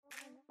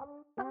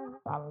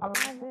Hi,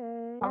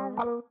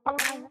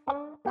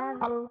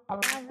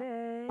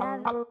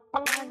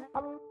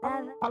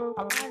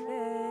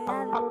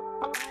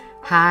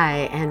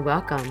 and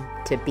welcome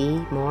to Be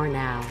More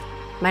Now.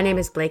 My name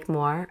is Blake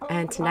Moore,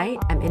 and tonight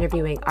I'm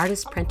interviewing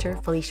artist-printer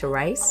Felicia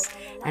Rice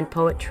and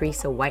poet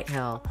Theresa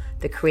Whitehill,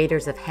 the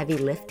creators of Heavy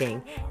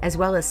Lifting, as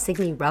well as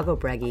Sidney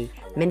Regelbregge,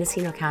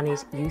 Mendocino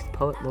County's Youth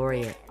Poet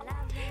Laureate.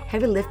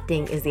 Heavy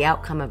Lifting is the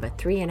outcome of a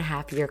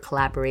 3.5-year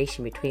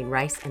collaboration between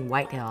Rice and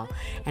Whitehill,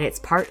 and it's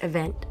part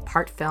event,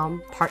 part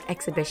film, part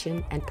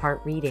exhibition, and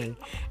part reading,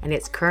 and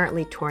it's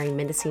currently touring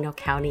Mendocino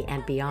County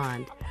and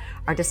beyond.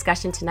 Our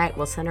discussion tonight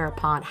will center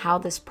upon how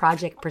this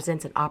project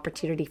presents an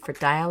opportunity for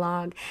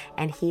dialogue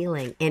and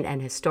healing in an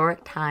historic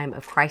time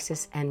of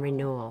crisis and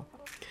renewal.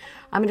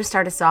 I'm going to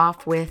start us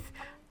off with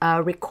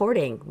a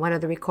recording, one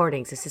of the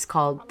recordings. This is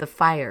called The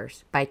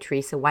Fires by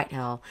Theresa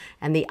Whitehill,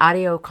 and the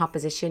audio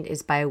composition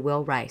is by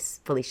Will Rice,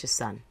 Felicia's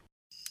son.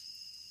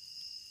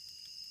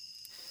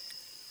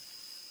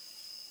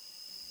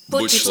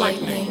 Butch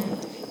lightning,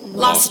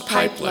 Lost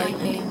Pipe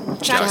lightning,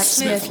 Jack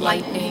Smith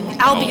lightning,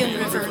 Albion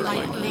River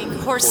lightning,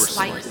 Horse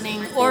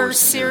lightning, Orr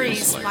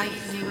Series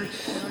lightning,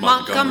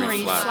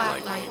 Montgomery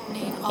Flat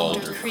lightning,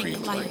 Alder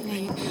Creek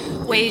lightning,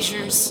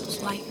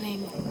 Wagers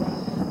lightning,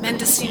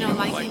 Mendocino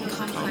Lightning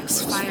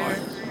Complex Fire,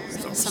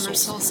 Summer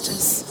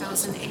Solstice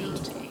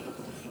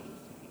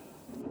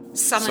 2008.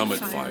 Summit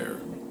Fire,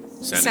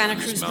 Santa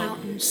Cruz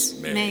Mountains,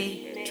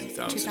 May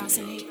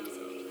 2008.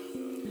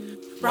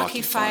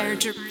 Rocky Fire,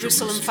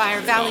 Jerusalem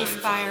Fire, Valley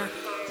Fire,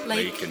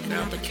 Lake and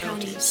Napa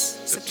Counties,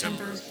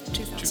 September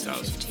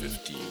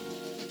 2015.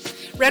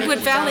 Redwood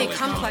Valley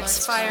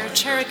Complex Fire,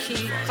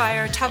 Cherokee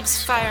Fire,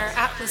 Tubbs Fire,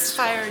 Atlas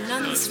Fire,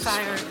 Nuns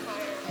Fire,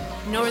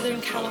 Northern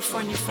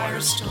California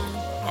Firestorm,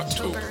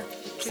 October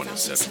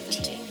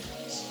 2017.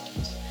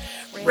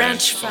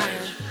 Ranch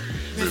Fire,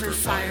 River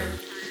Fire,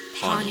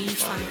 Pawnee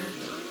Fire,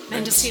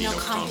 Mendocino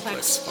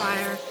Complex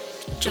Fire,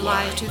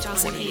 July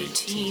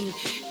 2018.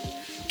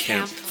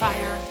 Camp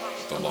Fire,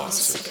 The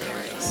Loss of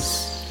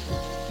Paradise,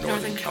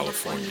 Northern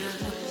California,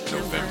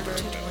 November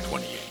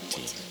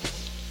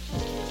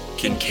 2018.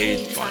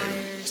 Kincaid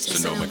Fire,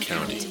 Sonoma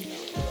County,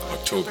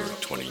 October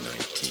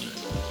 2019.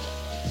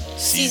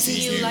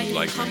 CZU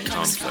Lightning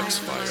Complex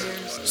Fire,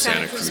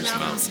 Santa Cruz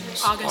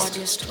Mountains,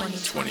 August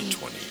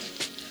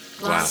 2020.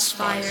 Glass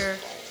Fire,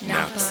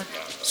 Napa,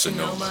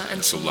 Sonoma,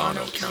 and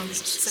Solano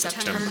Counties,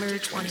 September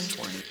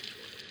 2020.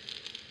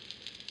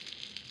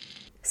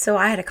 So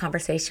I had a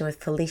conversation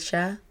with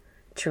Felicia,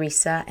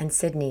 Theresa, and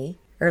Sidney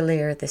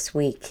earlier this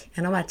week,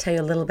 and I want to tell you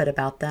a little bit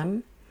about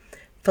them.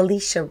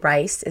 Felicia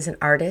Rice is an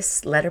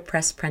artist,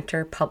 letterpress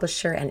printer,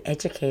 publisher, and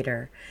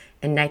educator.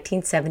 In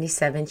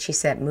 1977, she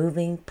set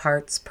Moving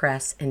Parts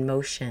Press in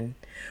motion.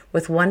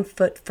 With one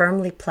foot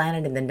firmly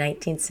planted in the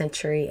 19th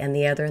century and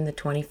the other in the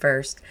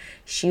 21st,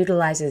 she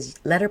utilizes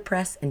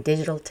letterpress and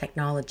digital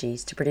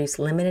technologies to produce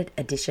limited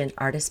edition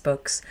artist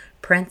books,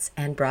 prints,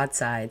 and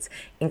broadsides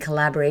in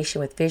collaboration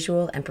with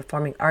visual and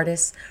performing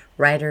artists,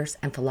 writers,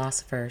 and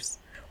philosophers.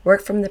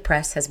 Work from the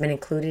press has been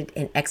included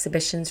in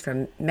exhibitions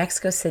from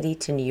Mexico City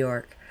to New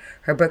York.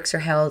 Her books are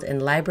held in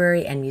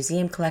library and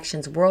museum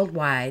collections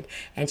worldwide,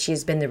 and she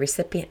has been the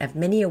recipient of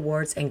many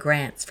awards and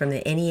grants from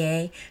the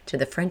NEA to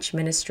the French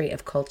Ministry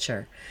of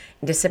Culture.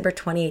 In December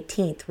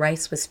 2018,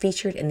 Rice was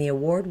featured in the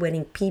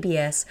award-winning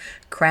PBS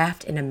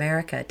Craft in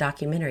America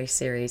documentary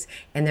series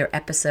in their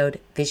episode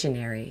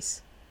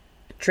Visionaries.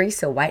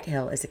 Theresa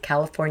Whitehill is a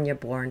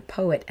California-born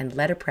poet and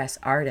letterpress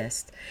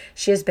artist.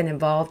 She has been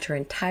involved her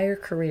entire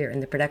career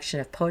in the production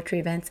of poetry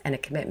events and a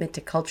commitment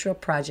to cultural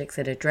projects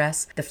that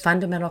address the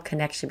fundamental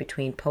connection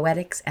between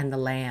poetics and the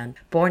land.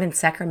 Born in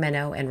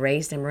Sacramento and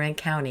raised in Marin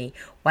County,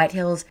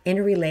 Whitehill's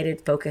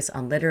interrelated focus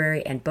on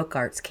literary and book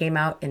arts came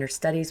out in her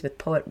studies with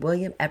poet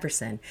William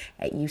Everson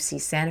at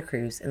UC Santa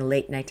Cruz in the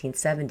late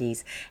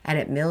 1970s and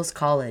at Mills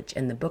College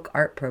in the book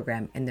art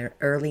program in the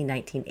early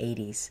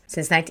 1980s.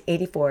 Since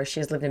 1984, she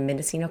has lived in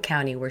Mendocino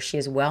County, where she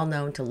is well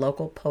known to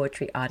local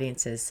poetry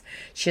audiences.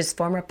 She is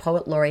former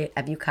poet laureate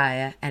of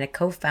Ukiah and a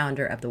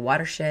co-founder of the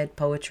Watershed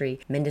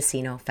Poetry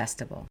Mendocino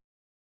Festival.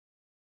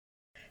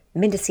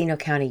 Mendocino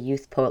County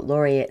Youth Poet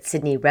Laureate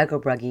Sidney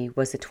Regelbregge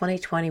was the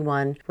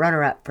 2021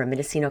 runner-up for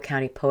Mendocino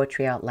County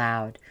Poetry Out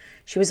Loud.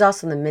 She was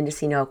also the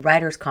Mendocino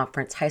Writers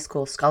Conference High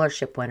School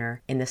Scholarship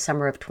winner in the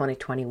summer of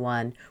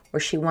 2021, where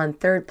she won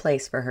third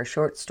place for her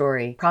short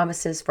story,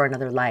 Promises for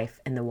Another Life,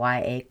 in the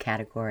YA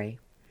category.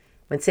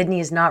 When Sidney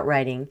is not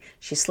writing,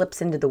 she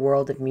slips into the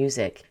world of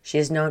music. She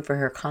is known for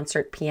her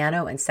concert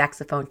piano and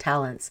saxophone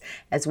talents,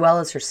 as well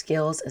as her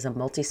skills as a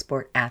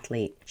multi-sport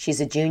athlete. She's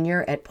a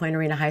junior at Point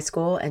Arena High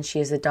School, and she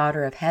is the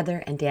daughter of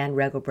Heather and Dan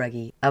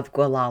Regelbregge of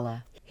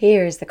Gualala.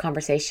 Here's the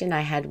conversation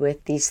I had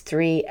with these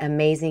three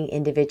amazing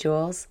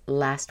individuals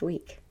last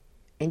week.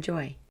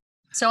 Enjoy.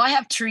 So I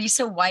have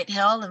Theresa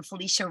Whitehill and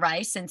Felicia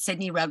Rice and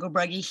Sidney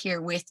Regelbregge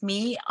here with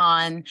me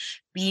on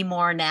Be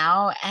More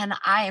Now, and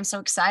I am so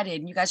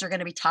excited. You guys are going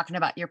to be talking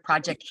about your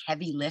project,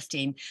 Heavy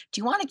Lifting. Do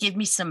you want to give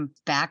me some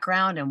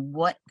background on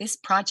what this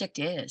project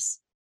is?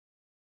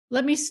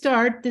 let me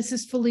start. This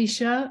is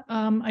Felicia.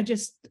 I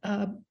just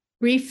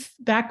brief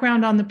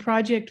background on the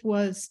project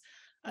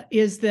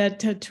is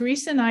that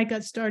Theresa and I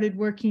got started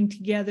working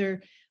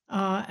together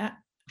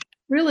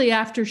really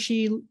after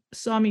she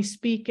saw me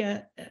speak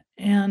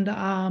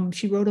and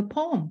she wrote a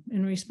poem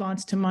in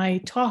response to my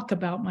talk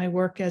about my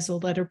work as a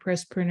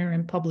letterpress printer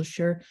and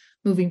publisher,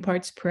 Moving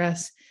Parts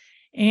Press.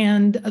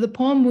 And the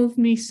poem moved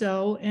me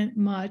so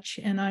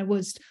much, and I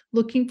was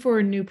looking for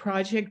a new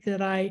project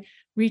that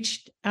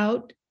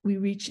we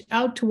reached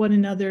out to one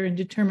another and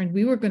determined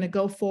we were going to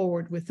go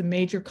forward with a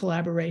major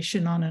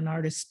collaboration on an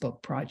artist's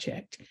book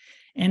project.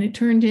 And it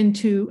turned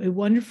into a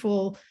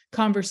wonderful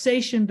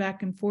conversation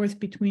back and forth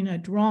between a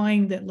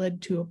drawing that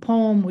led to a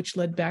poem, which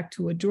led back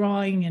to a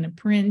drawing and a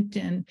print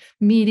and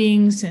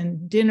meetings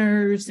and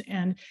dinners.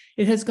 And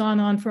it has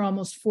gone on for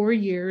almost 4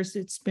 years.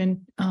 It's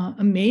been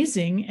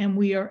amazing. And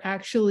we are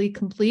actually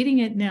completing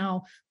it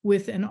now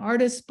with an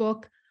artist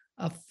book,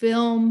 a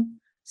film.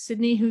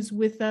 Sidney, who's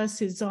with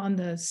us, is on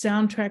the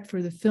soundtrack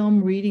for the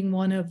film, reading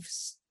one of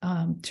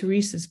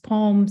Theresa's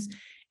poems.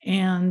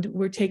 And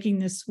we're taking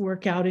this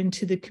work out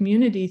into the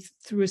community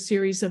through a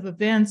series of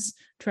events,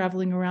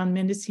 traveling around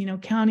Mendocino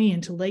County,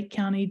 into Lake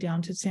County,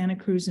 down to Santa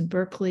Cruz and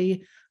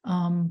Berkeley.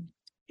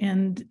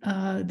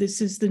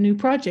 This is the new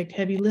project,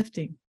 Heavy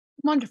Lifting.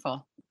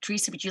 Wonderful.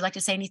 Theresa, would you like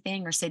to say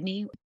anything, or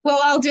Sidney? Well,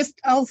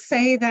 I'll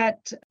say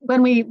that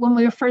when we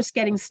were first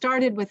getting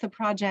started with the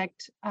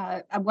project,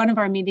 one of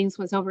our meetings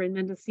was over in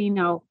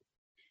Mendocino,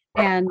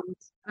 and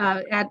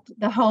at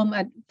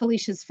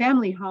Felicia's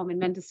family home in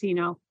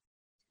Mendocino.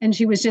 And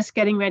she was just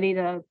getting ready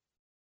to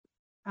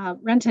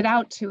rent it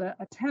out to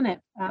a tenant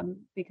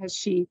because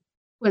she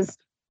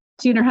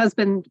and her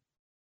husband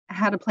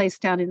had a place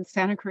down in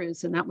Santa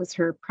Cruz, and that was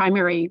her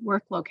primary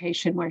work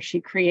location where she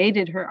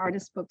created her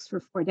artist books for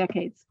 4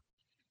 decades.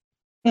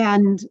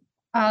 And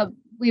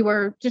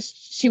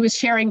she was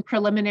sharing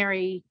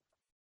preliminary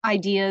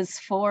ideas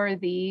for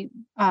the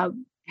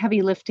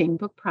Heavy Lifting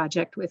book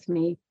project with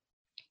me.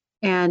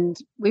 And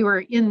we were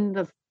in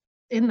the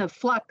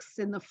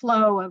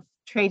flow of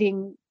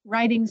trading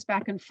writings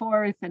back and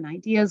forth and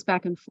ideas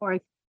back and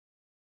forth.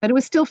 But it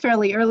was still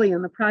fairly early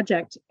in the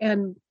project.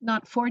 And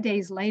not 4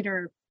 days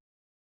later,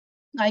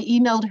 I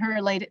emailed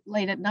her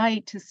late at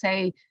night to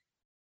say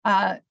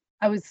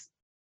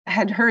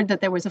had heard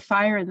that there was a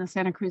fire in the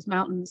Santa Cruz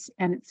Mountains,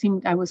 and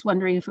I was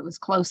wondering if it was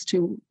close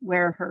to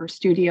where her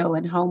studio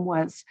and home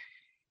was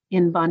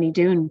in Bonnie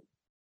Doon.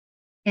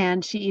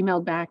 And she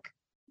emailed back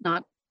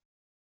not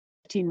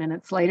 15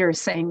 minutes later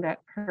saying that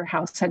her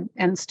house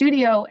and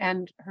studio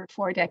and her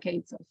 4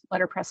 decades of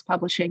letterpress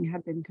publishing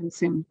had been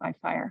consumed by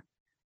fire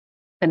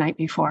the night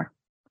before.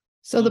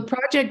 So the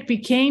project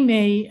became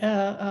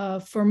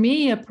for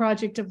me, a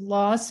project of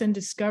loss and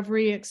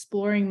discovery,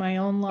 exploring my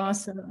own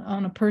loss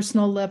on a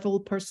personal level,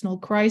 personal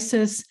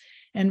crisis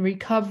and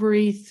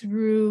recovery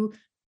through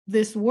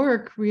this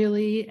work,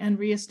 really, and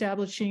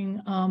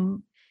reestablishing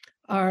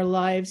our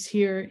lives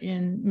here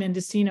in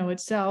Mendocino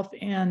itself.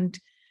 And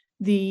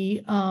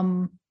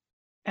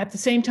at the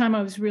same time,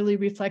 I was really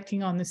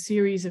reflecting on the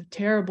series of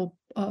terrible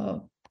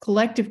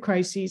collective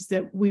crises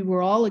that we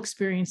were all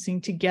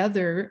experiencing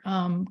together,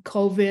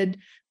 COVID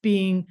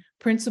being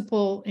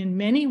principal in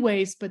many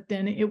ways, but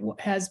then it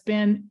has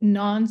been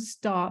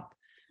nonstop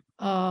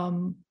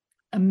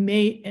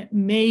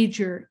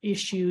major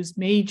issues,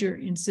 major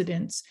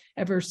incidents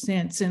ever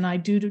since. And I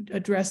do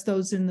address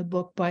those in the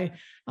book by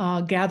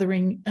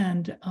gathering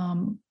and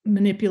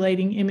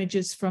manipulating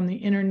images from the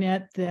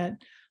internet that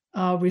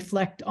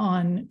reflect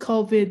on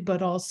COVID,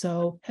 but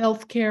also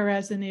healthcare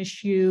as an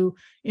issue,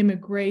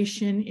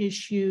 immigration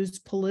issues,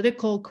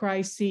 political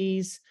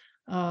crises,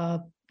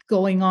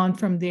 going on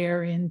from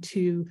there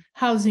into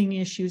housing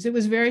issues. It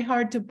was very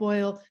hard to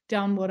boil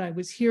down what I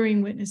was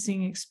hearing,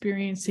 witnessing,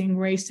 experiencing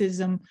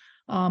racism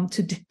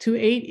to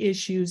 8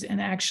 issues,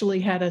 and actually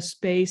had a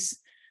space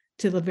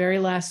to the very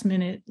last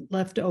minute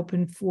left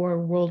open for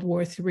World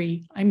War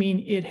III. I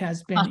mean, it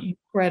has been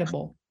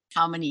incredible.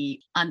 How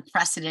many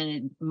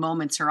unprecedented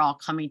moments are all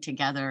coming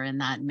together in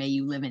that "May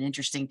you live in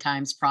interesting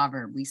times"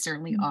 proverb. We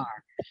certainly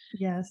are.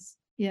 Yes.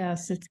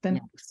 It's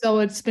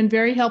been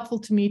very helpful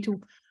to me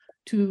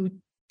to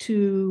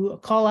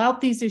call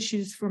out these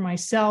issues for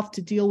myself,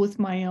 to deal with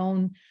my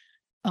own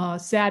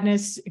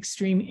sadness,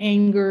 extreme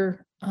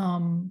anger,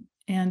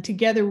 and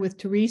together with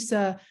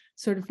Theresa,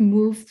 sort of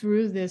move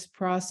through this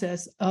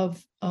process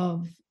of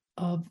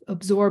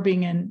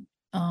absorbing and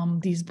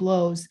these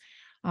blows.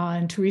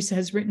 And Theresa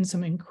has written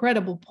some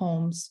incredible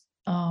poems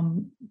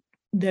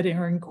that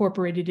are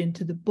incorporated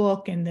into the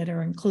book and that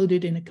are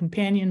included in a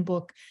companion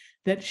book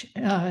that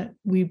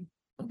we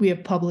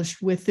have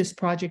published with this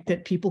project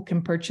that people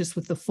can purchase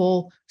with the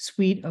full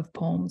suite of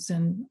poems.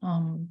 And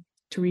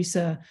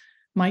Theresa,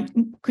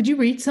 could you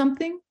read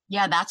something?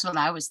 Yeah, that's what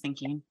I was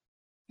thinking.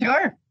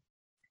 Sure.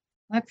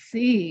 Let's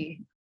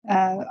see.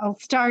 I'll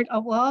start.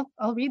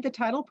 I'll read the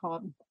title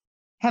poem,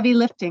 Heavy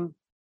Lifting.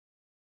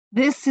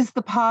 This is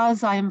the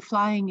pause I am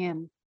flying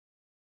in,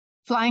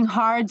 flying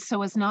hard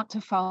so as not to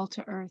fall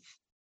to earth.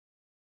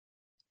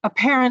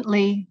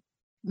 Apparently,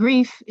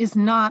 Grief is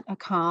not a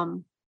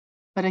calm,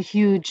 but a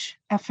huge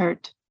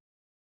effort.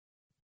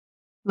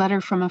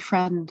 Letter from a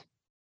friend.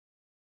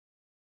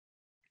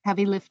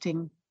 Heavy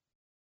lifting.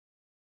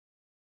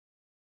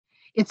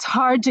 It's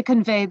hard to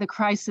convey the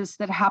crisis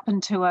that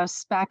happened to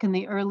us back in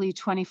the early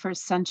 21st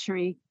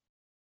century.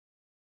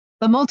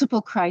 The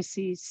multiple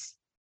crises,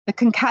 the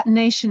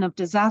concatenation of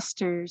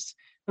disasters,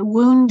 the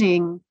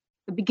wounding,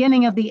 the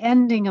beginning of the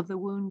ending of the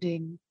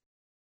wounding,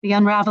 the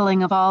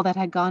unraveling of all that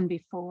had gone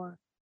before.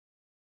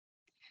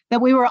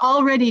 That we were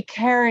already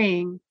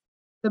carrying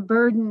the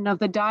burden of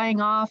the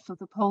dying off of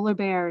the polar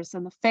bears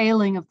and the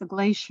failing of the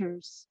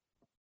glaciers.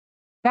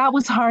 That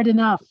was hard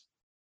enough.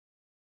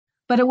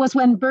 But it was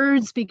when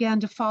birds began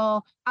to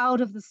fall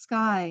out of the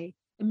sky,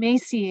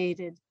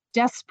 emaciated,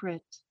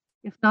 desperate,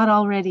 if not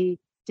already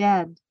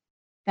dead,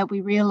 that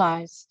we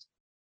realized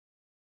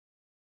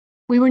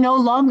we were no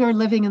longer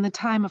living in the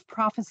time of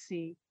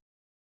prophecy,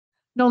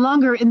 no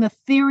longer in the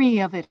theory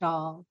of it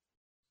all.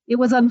 It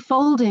was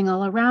unfolding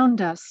all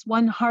around us,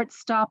 one heart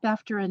stop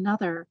after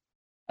another,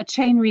 a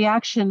chain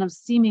reaction of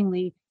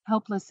seemingly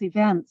helpless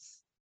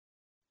events.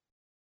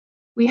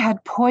 We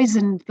had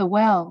poisoned the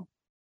well.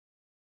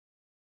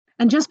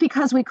 And just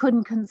because we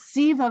couldn't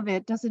conceive of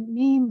it doesn't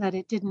mean that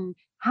it didn't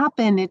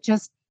happen. It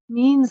just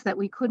means that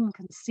we couldn't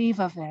conceive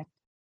of it.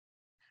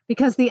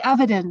 Because the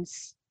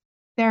evidence,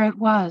 there it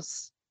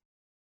was.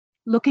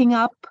 Looking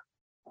up,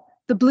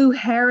 the blue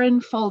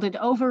heron folded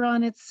over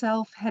on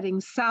itself, heading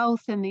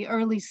south in the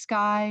early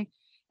sky,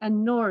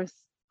 and north,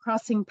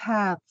 crossing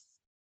paths,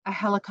 a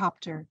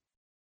helicopter.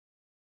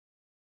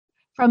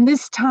 From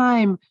this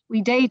time,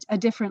 we date a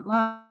different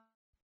life.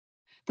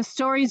 The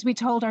stories we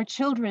told our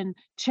children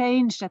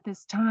changed at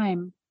this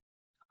time.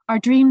 Our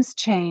dreams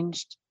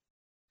changed.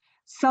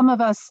 Some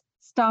of us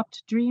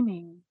stopped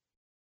dreaming.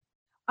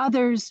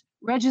 Others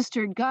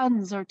registered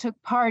guns or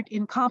took part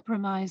in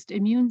compromised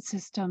immune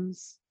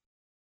systems.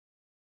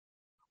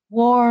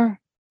 War,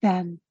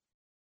 then,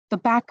 the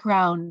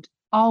background,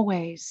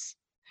 always.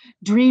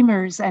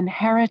 Dreamers and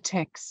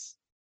heretics,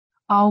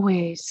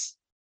 always.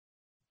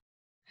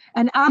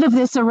 And out of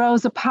this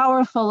arose a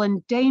powerful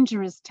and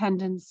dangerous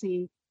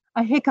tendency,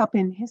 a hiccup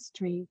in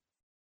history,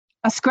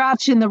 a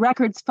scratch in the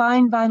record's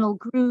fine vinyl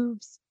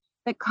grooves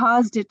that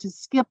caused it to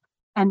skip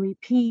and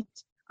repeat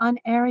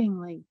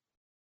unerringly,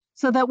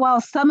 so that while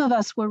some of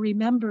us were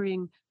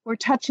remembering, were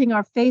touching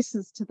our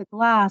faces to the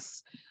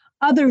glass,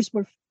 others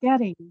were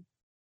forgetting,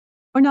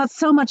 or not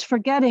so much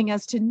forgetting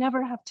as to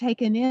never have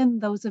taken in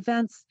those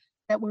events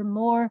that were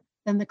more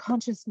than the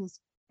consciousness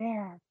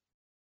there.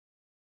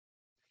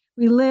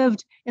 We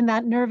lived in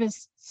that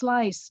nervous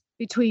slice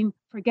between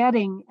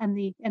forgetting and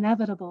the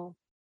inevitable.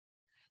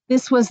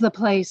 This was the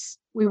place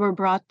we were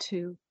brought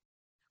to,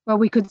 where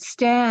we could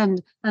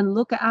stand and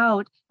look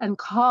out and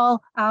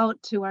call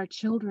out to our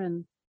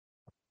children.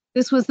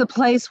 This was the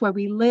place where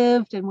we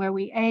lived and where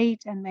we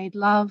ate and made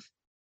love,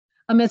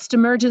 amidst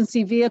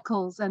emergency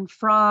vehicles and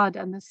fraud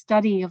and the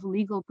study of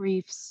legal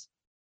briefs.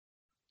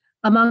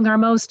 Among our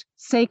most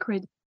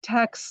sacred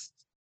texts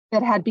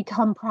that had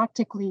become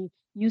practically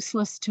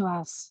useless to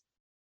us,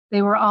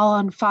 they were all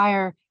on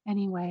fire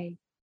anyway.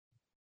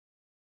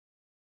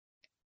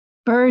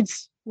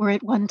 Birds were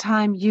at one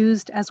time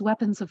used as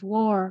weapons of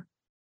war.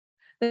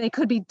 They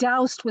could be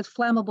doused with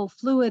flammable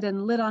fluid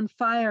and lit on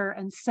fire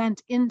and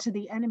sent into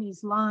the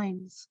enemy's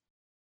lines.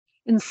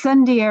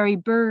 Incendiary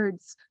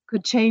birds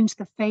could change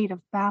the fate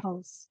of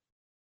battles.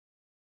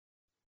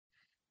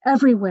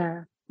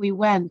 Everywhere we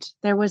went,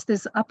 there was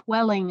this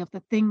upwelling of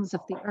the things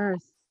of the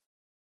earth.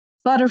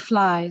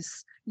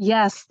 Butterflies,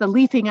 yes, the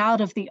leafing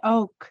out of the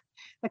oak,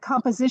 the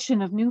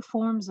composition of new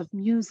forms of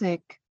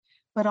music,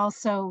 but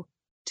also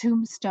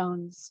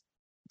tombstones,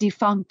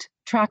 defunct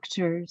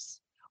tractors,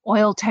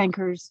 oil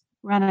tankers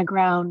run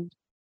aground,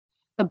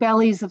 the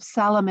bellies of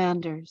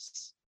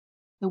salamanders,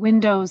 the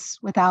windows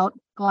without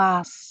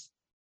glass.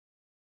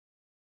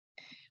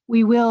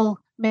 We will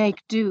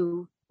make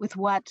do with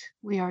what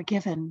we are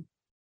given,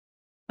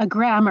 a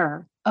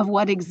grammar of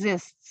what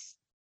exists,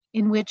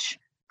 in which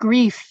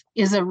grief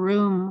is a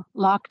room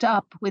locked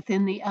up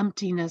within the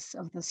emptiness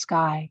of the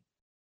sky.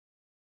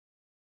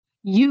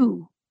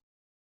 You,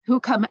 who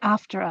come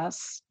after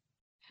us,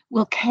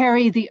 will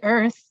carry the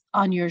earth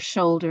on your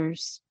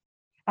shoulders,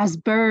 as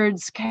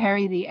birds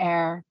carry the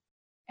air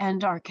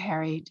and are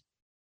carried.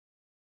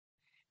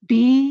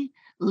 Be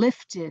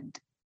lifted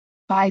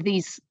by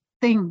these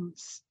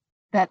things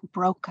that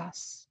broke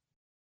us.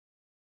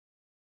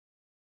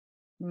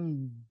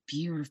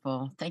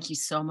 Beautiful. Thank you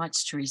so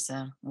much,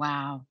 Theresa.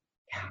 Wow.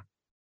 Yeah.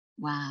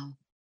 Wow.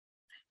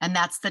 And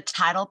that's the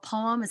title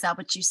poem? Is that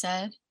what you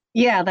said?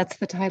 Yeah, that's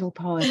the title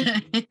poem.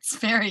 It's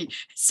very,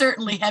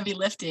 certainly heavy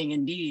lifting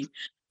indeed.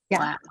 Yeah.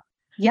 Wow.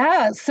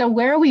 Yeah. So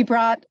where we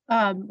brought,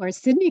 where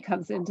Sidney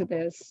comes into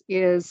this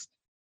is,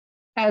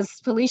 as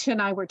Felicia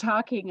and I were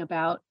talking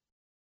about,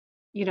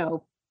 you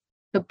know,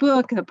 the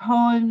book, the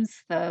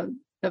poems, the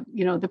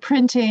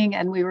printing,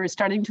 and we were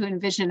starting to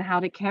envision how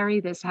to carry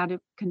this, how to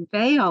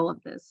convey all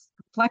of this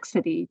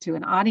complexity to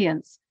an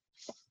audience.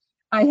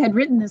 I had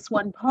written this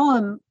one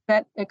poem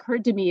that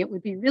occurred to me. It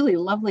would be really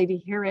lovely to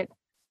hear it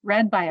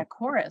read by a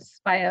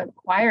chorus, by a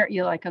choir,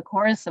 like a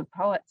chorus of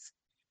poets.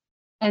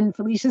 And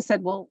Felicia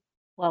said, well,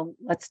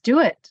 let's do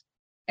it.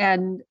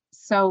 And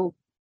so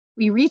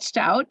we reached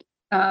out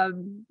to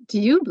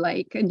you,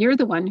 Blake, and you're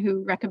the one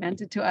who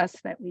recommended to us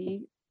that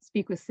we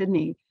speak with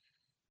Sidney.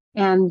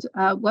 And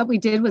what we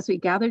did was we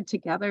gathered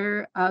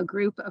together a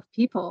group of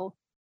people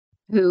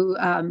who,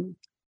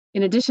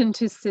 in addition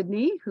to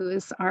Sidney, who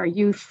is our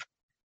youth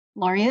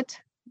poet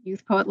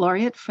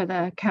laureate for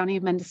the county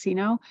of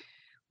Mendocino,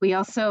 we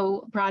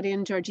also brought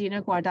in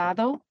Georgina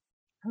Guardado,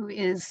 who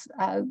is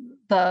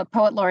the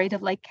poet laureate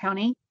of Lake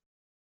County.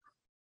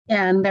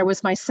 And there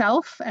was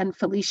myself and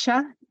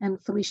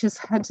Felicia's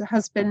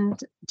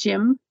husband,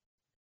 Jim,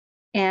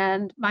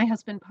 and my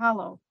husband,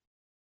 Paulo.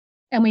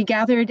 And we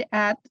gathered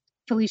at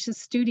Felicia's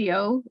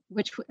studio,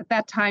 which at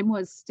that time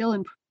was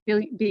still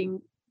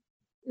being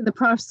in the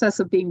process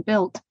of being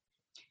built.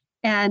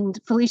 And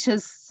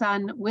Felicia's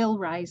son, Will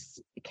Rice,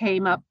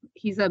 came up.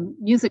 He's a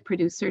music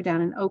producer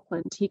down in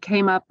Oakland. He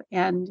came up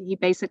and he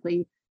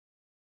basically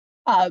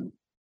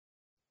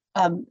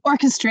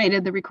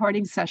orchestrated the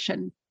recording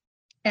session.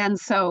 And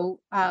so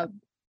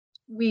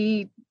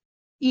we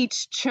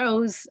each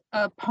chose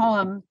a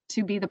poem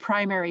to be the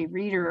primary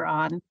reader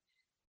on.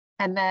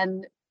 And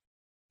then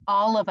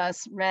all of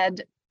us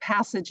read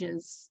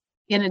passages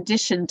in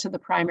addition to the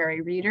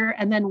primary reader.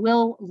 And then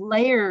Will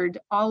layered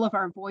all of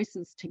our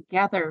voices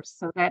together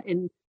so that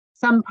in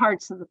some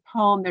parts of the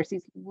poem, there's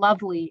these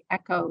lovely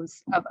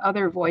echoes of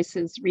other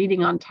voices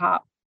reading on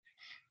top.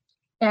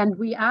 And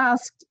we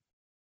asked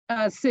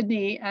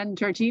Sidney and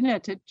Georgina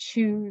to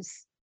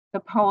choose the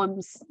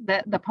poems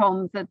that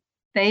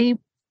they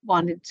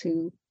wanted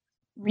to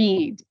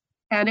read.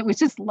 And it was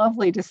just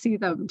lovely to see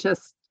them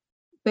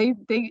they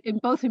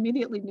both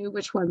immediately knew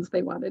which ones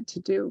they wanted to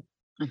do.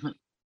 Mm-hmm.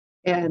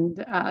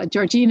 And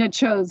Georgina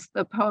chose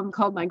the poem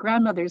called My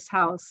Grandmother's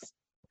House,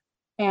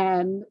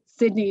 and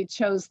Sidney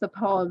chose the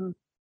poem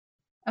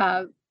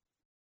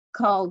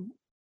called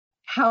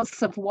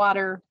House of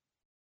Water,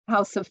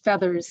 House of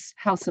Feathers,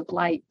 House of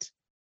Light.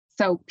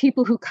 So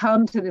people who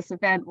come to this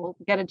event will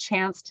get a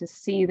chance to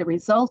see the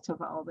result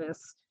of all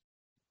this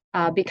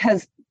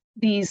because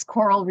these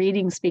choral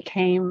readings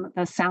became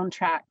the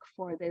soundtrack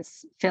for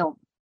this film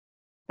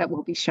that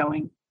we'll be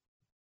showing.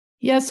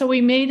 Yeah, so we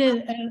made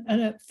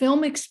a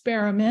film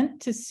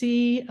experiment to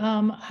see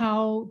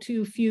how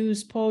to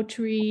fuse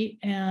poetry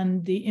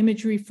and the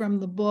imagery from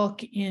the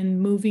book in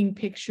moving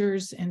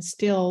pictures and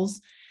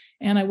stills.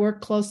 And I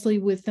worked closely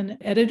with an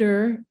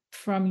editor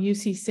from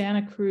UC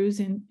Santa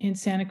Cruz in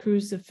Santa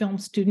Cruz, a film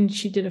student.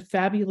 She did a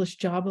fabulous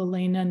job,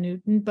 Elena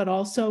Newton, but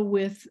also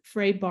with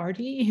Frey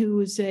Barty, who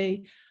was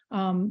a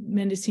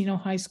Mendocino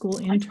High School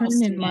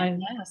intern in my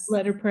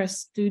letterpress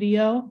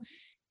studio.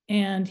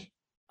 And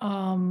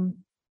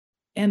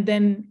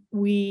then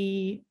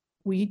we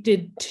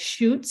did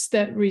shoots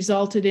that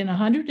resulted in an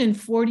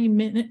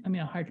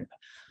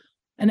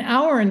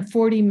hour and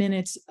 40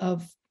 minutes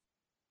of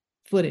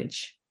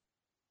footage.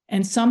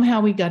 And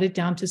somehow we got it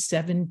down to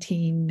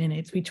 17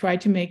 minutes. We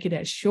tried to make it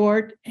as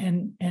short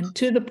and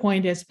to the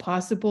point as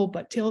possible,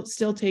 but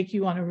still take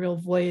you on a real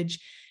voyage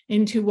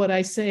into what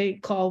I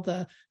call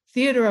the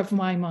theater of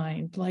my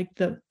mind, like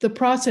the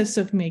process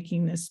of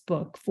making this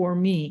book for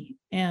me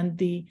and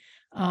the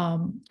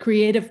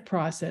creative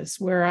process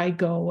where I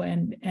go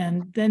and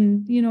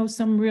then,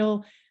 some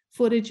real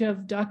footage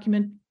of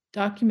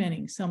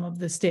documenting some of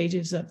the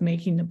stages of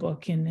making the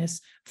book in this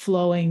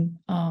flowing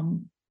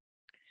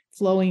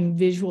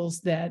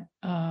visuals that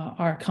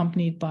are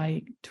accompanied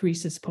by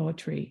Theresa's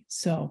poetry.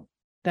 So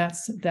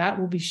that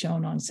will be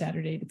shown on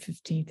Saturday the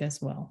 15th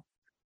as well.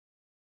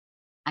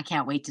 I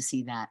can't wait to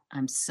see that.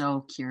 I'm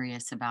so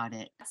curious about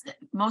it.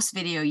 Most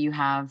video, you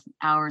have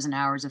hours and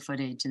hours of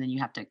footage, and then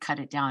you have to cut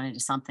it down into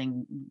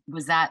something.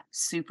 Was that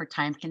super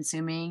time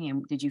consuming?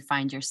 And did you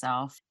find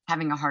yourself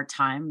having a hard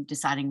time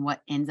deciding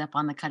what ends up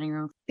on the cutting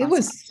room? It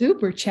was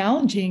super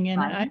challenging.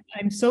 And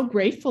I'm so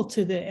grateful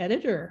to the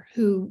editor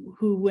who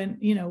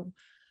went,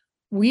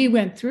 we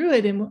went through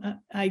it and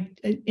I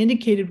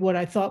indicated what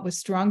I thought was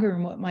stronger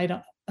and what might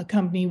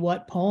accompany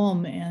what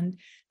poem. And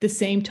the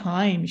same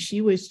time,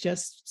 she was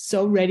just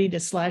so ready to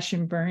slash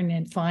and burn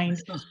and find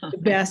the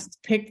best,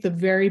 pick the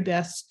very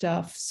best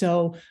stuff.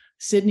 So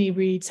Sidney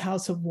reads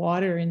House of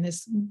Water in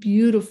this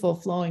beautiful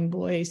flowing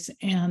voice.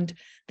 And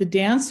the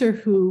dancer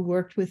who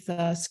worked with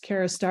us,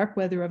 Kara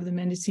Starkweather of the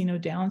Mendocino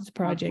Downs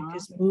Project,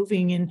 is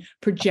moving in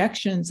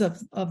projections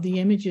of the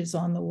images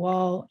on the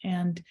wall.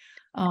 And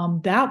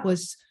that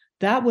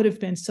would have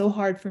been so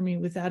hard for me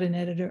without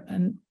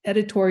an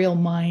editorial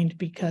mind,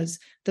 because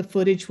the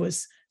footage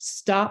was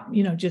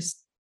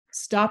just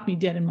stopped me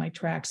dead in my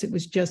tracks. It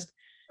was just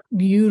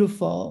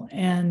beautiful.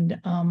 And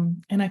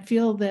I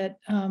feel that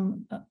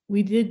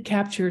we did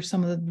capture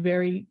some of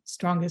the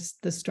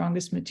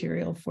strongest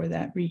material for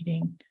that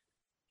reading.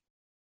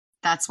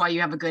 That's why you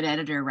have a good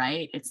editor,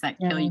 right? It's that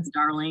kill you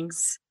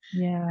darlings.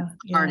 Yeah.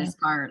 Hardest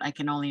part, I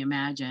can only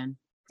imagine.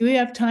 Do we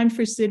have time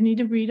for Sidney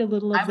to read a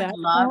little of I that would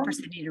love poem? for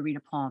Sidney to read a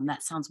poem.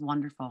 That sounds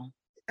wonderful.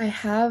 I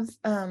have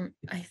I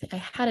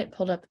had it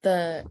pulled up,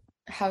 the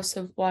House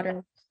of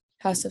Water,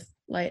 House of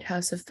Light,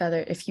 House of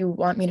Feather. If you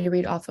want me to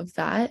read off of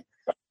that.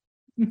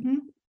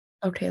 Mhm.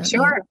 Okay, let me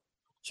Sure. make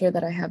sure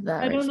that I have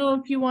that I right. don't know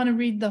if you want to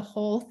read the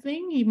whole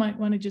thing. You might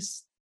want to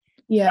just,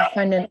 Yeah,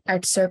 find an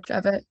excerpt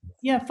of it.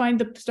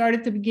 start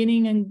at the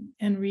beginning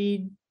and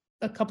read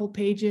a couple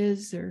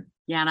pages or.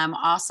 Yeah, and I'm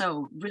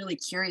also really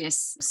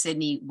curious,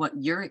 Sidney, what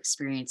your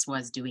experience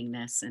was doing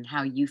this and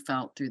how you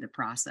felt through the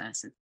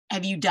process.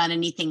 Have you done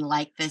anything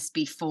like this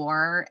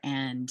before,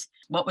 and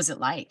what was it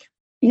like?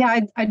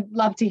 Yeah, I'd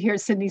love to hear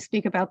Sidney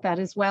speak about that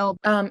as well.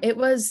 It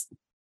was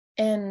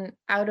an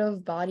out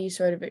of body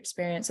sort of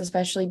experience,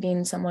 especially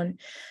being someone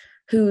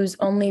who's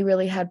only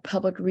really had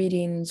public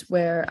readings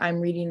where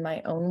I'm reading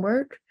my own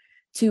work.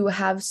 To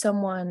have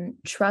someone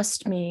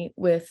trust me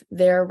with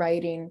their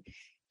writing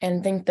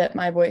and think that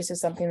my voice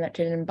is something that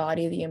can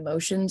embody the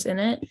emotions in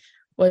it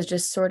was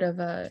just sort of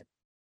a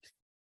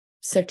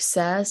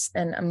success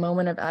and a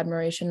moment of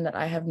admiration that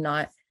I have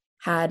not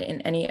had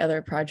in any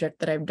other project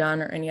that I've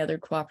done or any other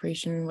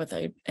cooperation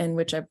in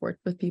which I've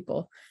worked with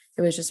people.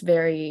 It was just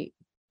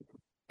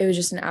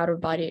an out of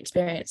body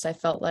experience. I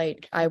felt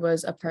like I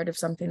was a part of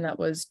something that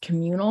was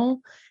communal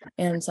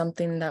and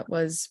something that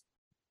was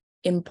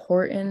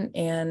important,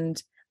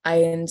 and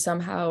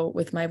somehow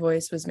with my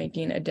voice was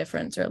making a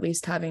difference, or at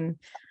least having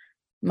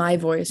my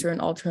voice or an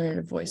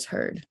alternative voice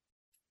heard.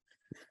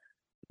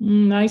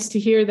 Nice to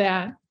hear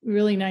that.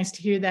 Really nice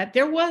to hear that.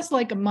 There was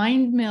like a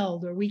mind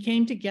meld, or we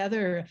came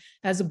together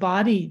as a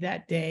body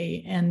that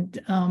day and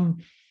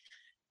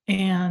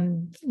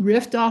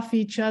riffed off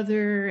each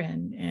other,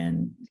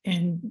 and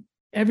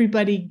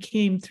everybody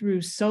came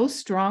through so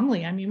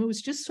strongly. I mean, it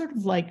was just sort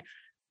of like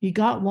you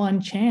got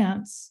one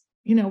chance.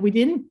 We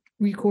didn't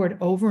record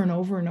over and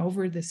over and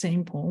over the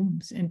same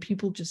poems, and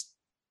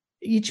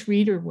each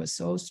reader was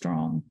so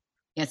strong.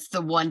 It's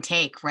the one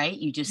take, right?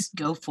 You just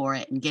go for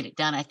it and get it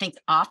done. I think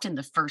often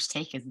the first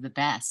take is the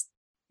best.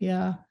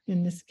 Yeah,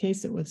 in this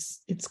case,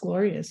 it's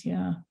glorious.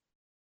 Yeah.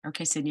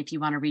 Okay, Sidney, if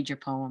you want to read your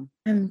poem.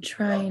 I'm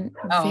trying.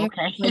 Oh,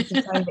 okay.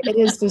 It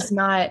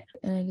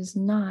is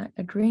not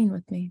agreeing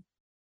with me.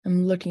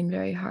 I'm looking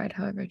very hard,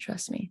 however,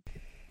 trust me.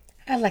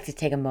 I'd like to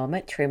take a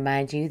moment to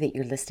remind you that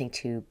you're listening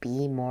to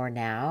Be More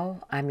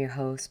Now. I'm your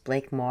host,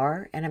 Blake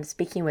Moore, and I'm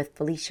speaking with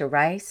Felicia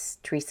Rice,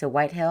 Theresa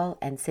Whitehill,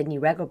 and Sidney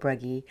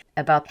Regelbregge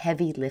about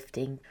Heavy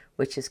Lifting,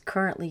 which is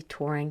currently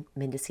touring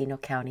Mendocino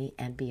County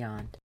and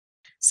beyond.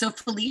 So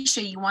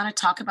Felicia, you want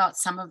to talk about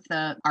some of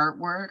the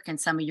artwork and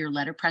some of your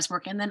letterpress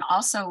work, and then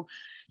also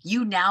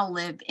you now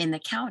live in the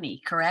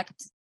county,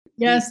 correct?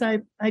 Yes,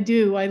 I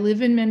do. I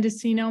live in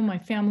Mendocino. My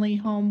family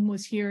home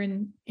was here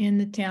in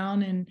the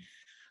town, and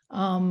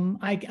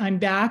I'm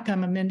back.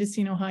 I'm a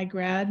Mendocino High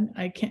grad.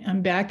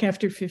 I'm back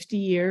after 50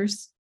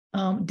 years.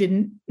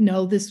 Didn't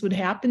know this would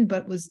happen,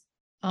 but was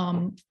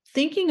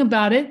thinking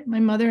about it. My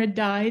mother had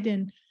died,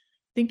 and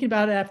thinking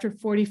about it after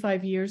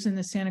 45 years in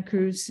the Santa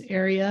Cruz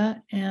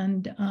area.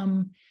 And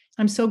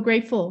I'm so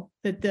grateful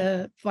that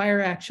the fire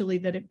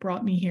that it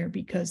brought me here,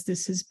 because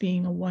this is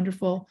being a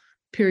wonderful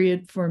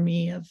period for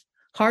me of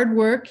hard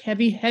work,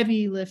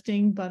 heavy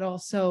lifting, but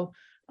also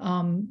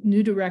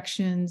new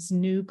directions,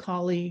 new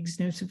colleagues.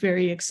 It's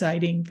very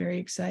exciting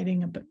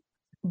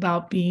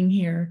about being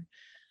here.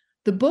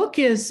 The book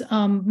is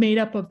made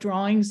up of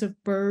drawings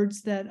of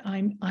birds that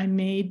I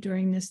made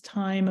during this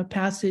time. A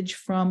passage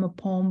from a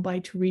poem by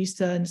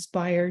Theresa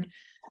inspired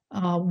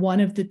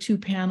one of the two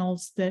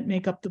panels that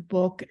make up the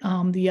book.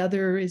 The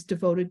other is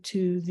devoted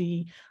to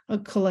the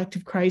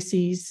collective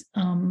crises.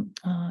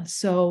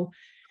 So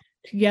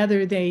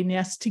together they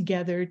nest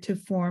together to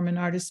form an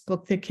artist's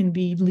book that can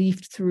be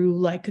leafed through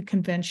like a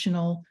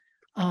conventional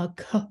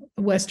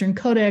Western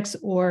codex,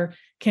 or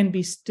can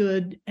be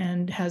stood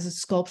and has a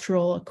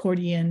sculptural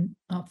accordion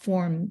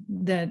form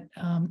that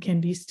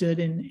can be stood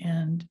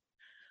and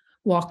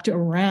walked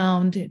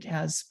around. It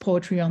has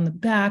poetry on the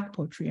back,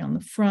 poetry on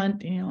the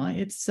front.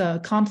 It's a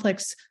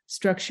complex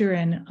structure,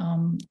 and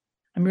I'm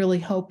really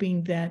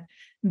hoping that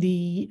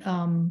the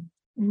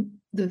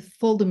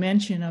full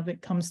dimension of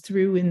it comes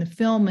through in the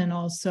film, and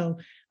also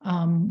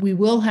we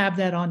will have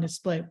that on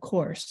display, of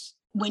course.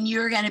 When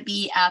you're going to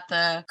be at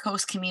the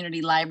Coast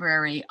Community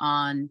Library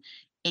on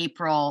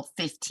April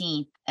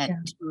 15th at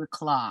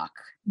 2:00.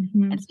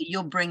 Mm-hmm. And so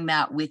you'll bring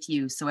that with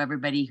you, so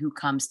everybody who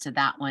comes to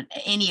that one,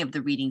 any of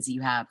the readings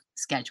you have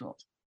scheduled.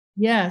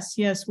 Yes,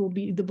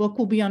 the book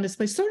will be on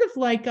display, sort of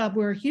like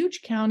we're a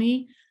huge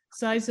county,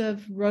 size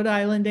of Rhode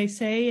Island, they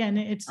say, and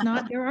it's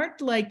not,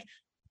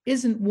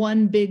 isn't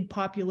one big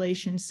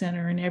population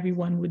center and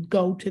everyone would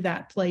go to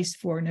that place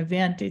for an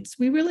event.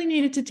 We really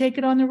needed to take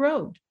it on the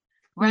road.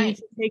 Right. We need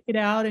to take it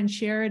out and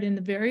share it in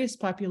the various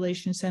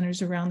population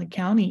centers around the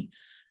county.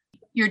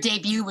 Your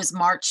debut was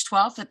March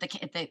 12th at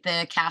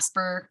the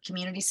Casper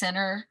Community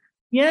Center.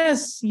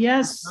 Yes.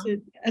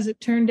 As it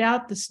turned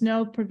out, the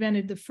snow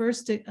prevented the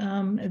first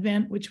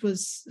event, which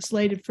was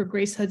slated for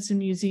Grace Hudson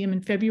Museum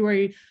in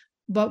February,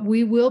 but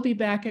we will be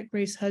back at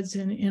Grace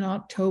Hudson in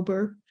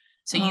October.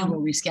 So you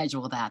will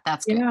reschedule that.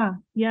 That's good.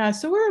 Yeah.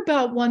 So we're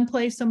about one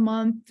place a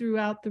month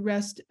throughout the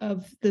rest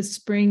of the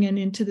spring and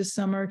into the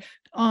summer.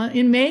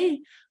 In May,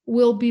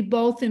 we'll be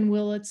both in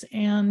Willits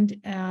and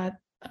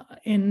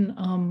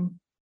in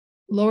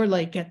Lower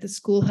Lake at the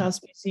Schoolhouse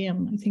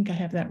Museum. I think I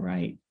have that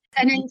right.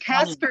 And in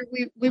Casper,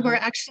 we were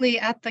actually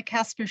at the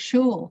Casper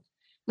Schule,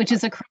 which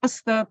is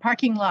across the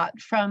parking lot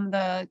from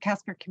the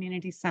Casper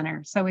Community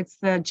Center. So it's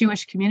the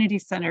Jewish Community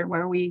Center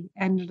where we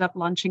ended up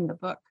launching the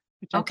book,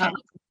 which I thought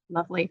was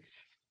lovely.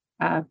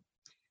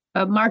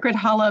 Margaret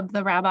Holub,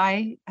 the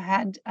rabbi,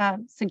 had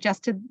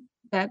suggested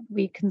that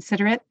we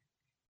consider it.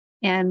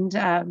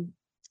 And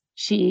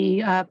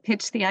she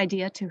pitched the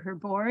idea to her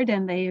board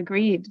and they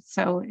agreed.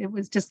 So it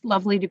was just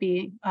lovely to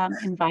be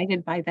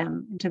invited by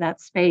them into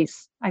that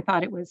space. I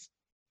thought it was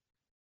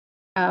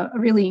a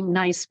really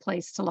nice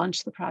place to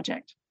launch the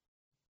project.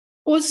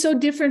 Well, it's so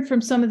different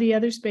from some of the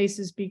other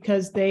spaces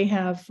because they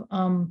have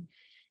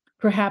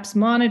perhaps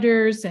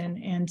monitors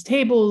and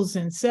tables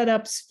and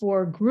setups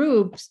for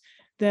groups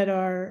that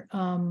are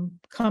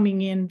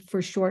coming in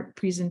for short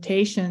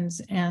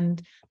presentations.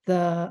 And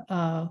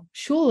the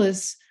shul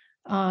is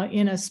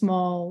in a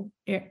small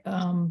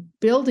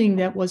building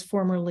that was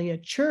formerly a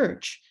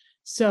church.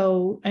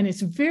 So, and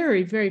it's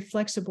very, very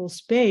flexible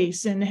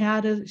space and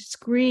had a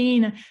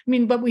screen. I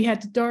mean, but we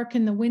had to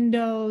darken the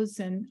windows,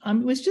 and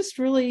it was just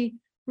really,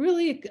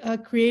 really a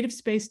creative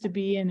space to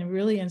be in, a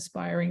really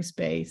inspiring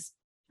space.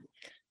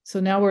 So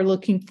now we're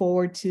looking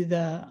forward to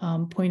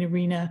the Point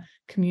Arena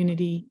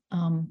Community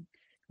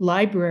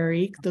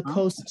Library, the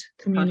Coast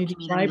Community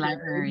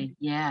Library.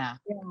 Yeah.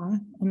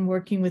 And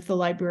working with the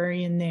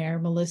librarian there,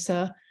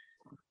 Melissa.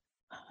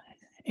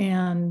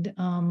 And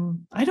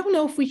I don't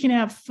know if we can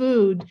have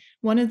food.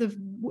 Margaret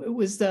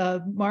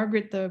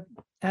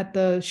at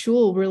the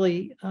shul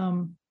really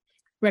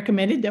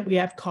recommended that we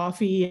have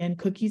coffee and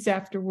cookies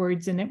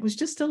afterwards. And it was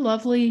just a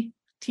lovely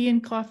tea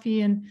and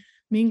coffee and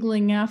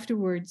mingling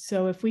afterwards.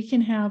 So if we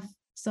can have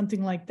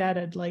something like that,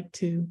 I'd like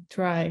to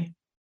try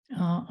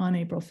on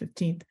April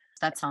 15th.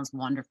 That sounds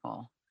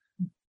wonderful.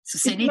 So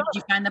Sidney, did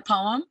you find the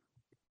poem?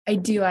 I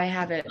do. I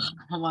have it.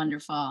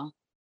 Wonderful.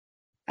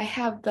 I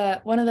have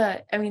the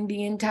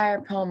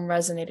entire poem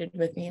resonated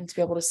with me, and to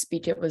be able to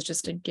speak it was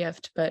just a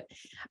gift. But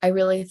I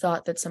really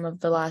thought that some of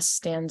the last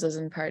stanzas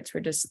and parts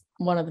were just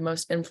one of the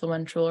most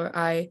influential, or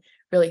I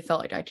really felt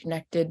like I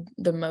connected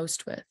the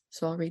most with.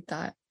 So I'll read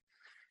that.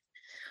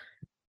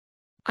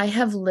 I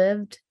have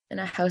lived in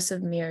a house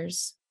of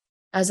mirrors.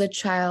 As a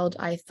child,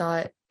 I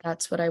thought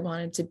that's what I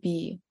wanted to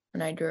be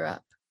when I grew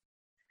up.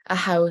 A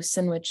house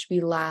in which we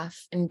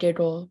laugh and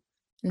giggle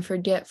and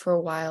forget for a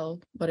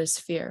while what is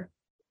fear.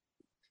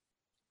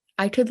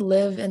 I could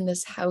live in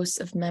this house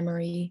of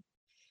memory,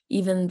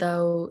 even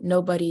though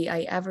nobody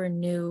I ever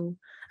knew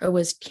or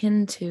was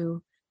kin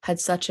to had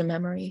such a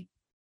memory.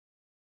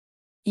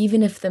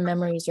 Even if the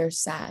memories are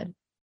sad,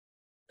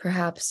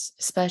 perhaps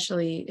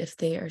especially if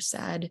they are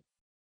sad,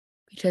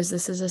 because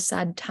this is a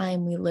sad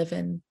time we live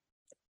in.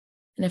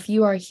 And if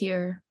you are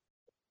here,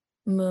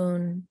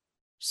 moon,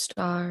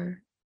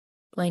 star,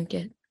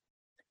 blanket,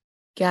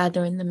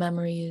 gathering the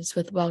memories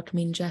with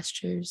welcoming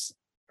gestures,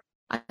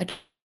 I could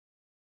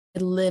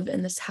live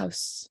in this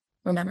house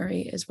where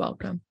memory is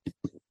welcome.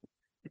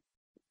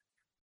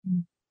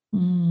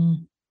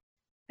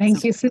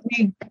 Thank you,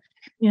 Sidney.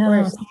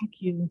 Yeah, thank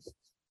you.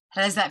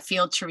 How does that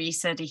feel,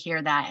 Theresa, to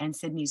hear that in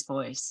Sidney's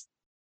voice?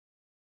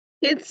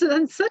 It's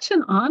such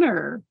an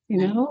honor,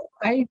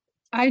 I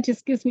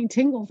just gives me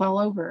tingles all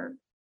over.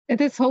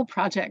 This whole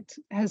project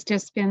has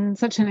just been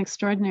such an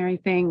extraordinary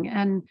thing.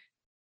 And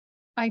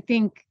I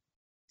think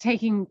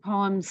taking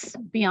poems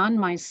beyond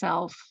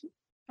myself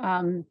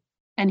and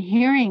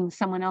hearing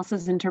someone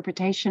else's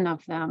interpretation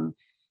of them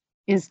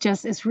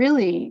is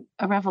really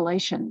a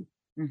revelation.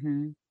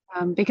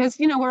 Mm-hmm. Because,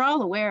 we're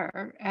all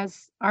aware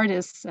as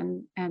artists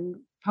and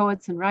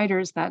poets and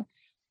writers that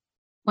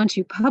once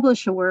you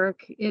publish a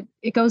work,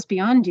 it goes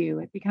beyond you.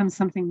 It becomes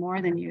something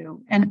more than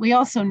you. And we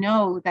also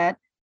know that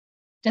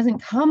it doesn't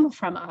come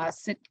from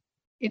us.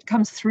 It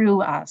comes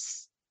through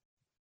us.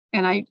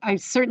 And I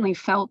certainly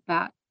felt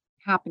that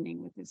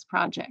happening with this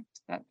project,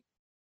 that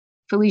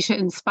Felicia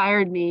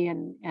inspired me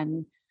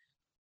and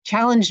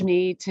challenged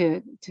me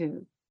to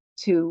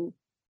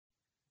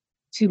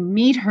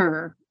meet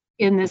her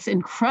in this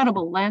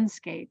incredible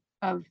landscape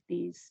of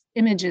these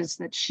images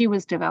that she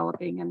was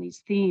developing and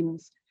these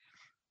themes.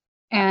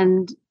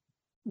 And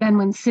then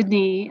when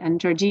Sidney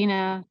and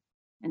Georgina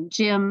and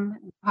Jim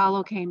and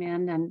Paulo came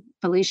in and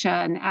Felicia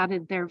and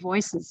added their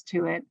voices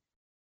to it,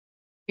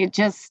 it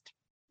just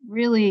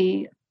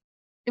really,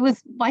 it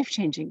was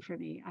life-changing for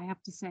me, I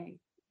have to say.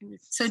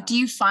 So do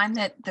you find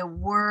that the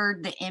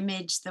word, the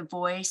image, the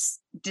voice,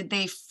 did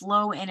they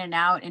flow in and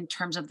out in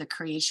terms of the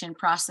creation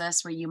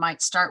process, where you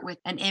might start with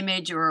an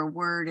image or a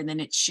word and then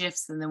it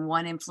shifts and then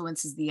one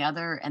influences the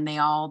other and they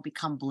all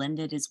become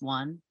blended as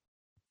one?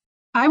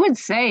 I would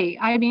say,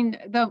 our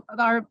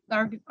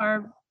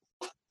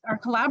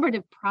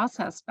collaborative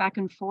process back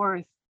and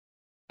forth,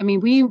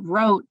 we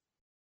wrote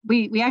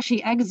we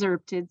actually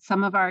excerpted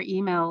some of our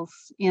emails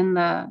in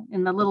the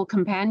little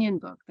companion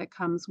book that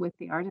comes with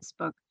the artist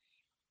book.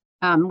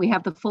 We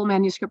have the full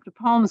manuscript of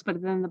poems,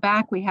 but then in the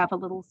back we have a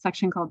little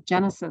section called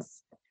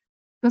Genesis,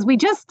 because we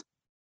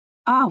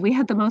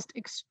had the most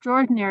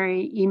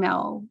extraordinary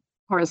email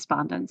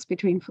correspondence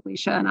between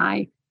Felicia and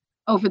I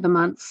over the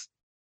months.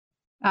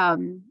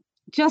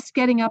 Just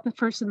getting up at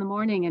first in the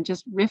morning and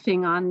just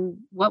riffing on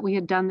what we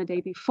had done the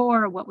day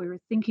before, what we were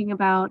thinking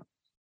about.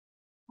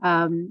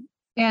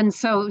 And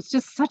so it was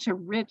just such a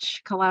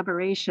rich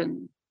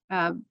collaboration,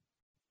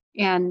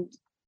 and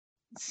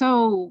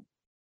so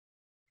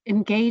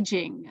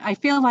engaging. I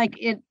feel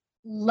like it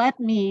let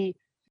me,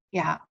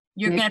 yeah.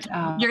 You're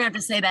gonna have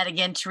to say that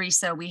again,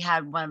 Theresa. We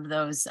had one of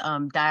those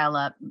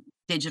dial-up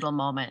digital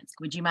moments.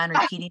 Would you mind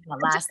repeating the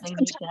last thing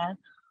you said?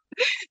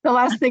 The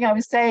last thing I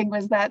was saying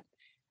was that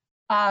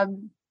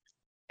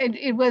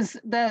it was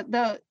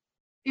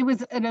it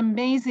was an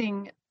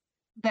amazing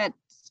that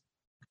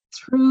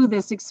through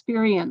this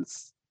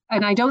experience,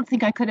 and I don't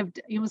think I could have,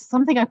 it was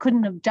something I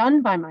couldn't have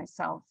done by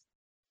myself.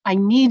 I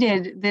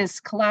needed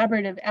this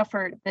collaborative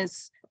effort,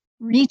 this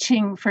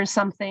reaching for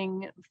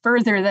something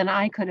further than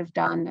I could have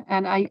done.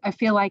 And I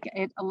feel like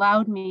it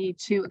allowed me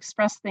to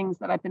express things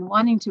that I've been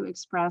wanting to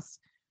express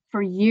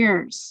for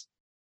years.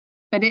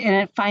 And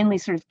it finally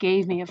sort of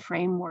gave me a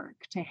framework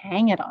to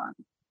hang it on.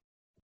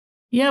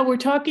 Yeah, we're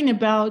talking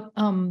about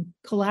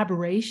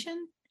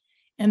collaboration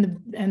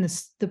and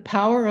the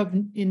power of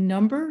in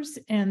numbers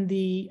and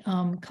the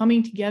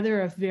coming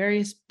together of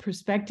various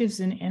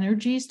perspectives and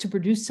energies to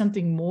produce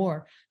something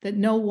more that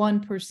no one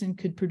person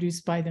could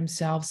produce by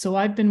themselves. So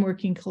I've been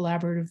working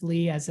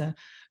collaboratively as a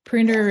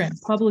printer and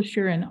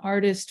publisher and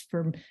artist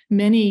for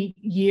many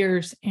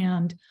years,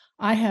 and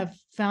I have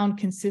found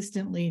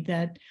consistently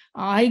that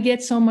I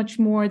get so much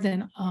more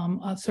than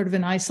a sort of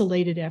an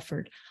isolated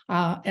effort.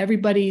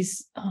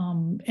 Everybody's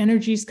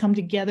energies come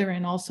together,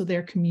 and also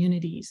their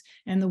communities,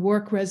 and the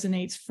work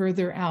resonates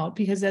further out,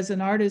 because as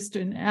an artist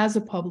and as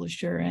a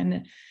publisher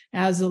and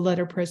as a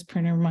letterpress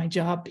printer, my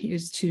job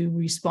is to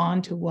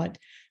respond to what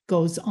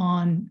goes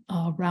on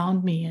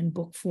around me in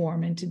book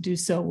form, and to do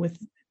so with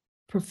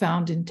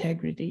profound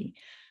integrity.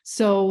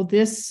 So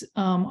this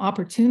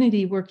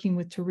opportunity working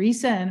with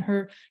Theresa and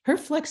her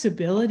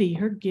flexibility,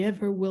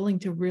 her willing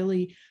to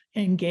really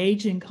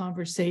engage in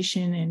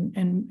conversation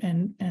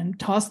and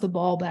toss the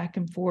ball back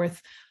and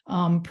forth,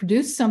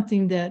 produce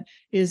something that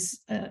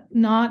is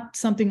not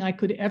something I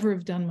could ever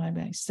have done by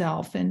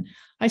myself. And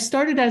I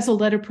started as a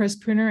letterpress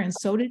printer, and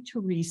so did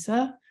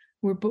Theresa.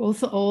 We're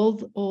both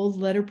old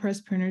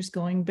letterpress printers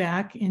going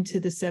back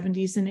into the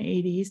 70s and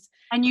 80s.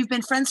 And you've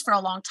been friends for a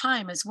long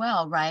time as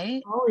well,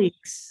 right?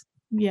 Colleagues.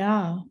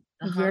 Yeah,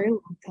 a very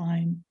long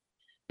time.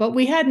 But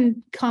we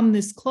hadn't come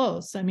this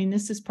close. I mean,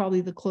 this is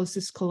probably the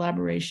closest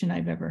collaboration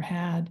I've ever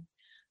had.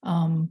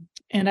 And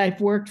I've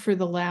worked since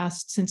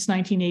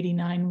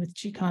 1989 with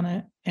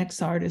Chicana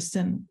ex-artists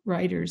and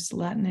writers,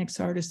 Latinx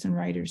artists and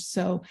writers.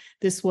 So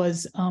this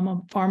was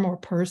far more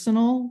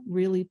personal,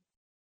 really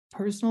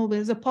personal. But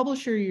as a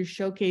publisher, you're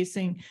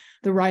showcasing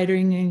the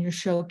writing and you're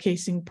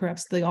showcasing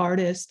perhaps the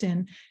artist,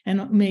 and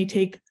it may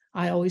take,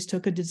 I always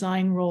took a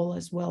design role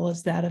as well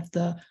as that of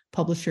the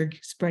publisher,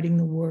 spreading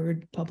the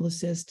word,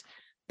 publicist.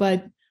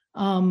 But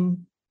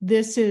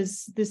this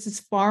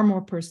is far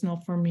more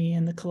personal for me,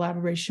 and the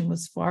collaboration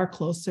was far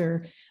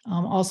closer.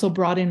 Also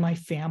brought in my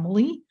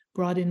family,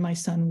 brought in my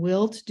son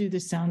Will to do the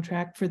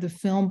soundtrack for the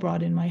film,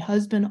 brought in my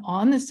husband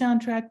on the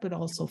soundtrack, but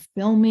also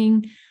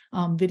filming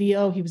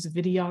video. He was a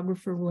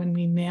videographer when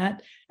we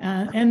met.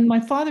 And my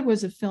father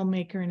was a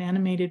filmmaker, an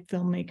animated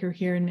filmmaker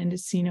here in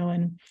Mendocino,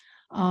 and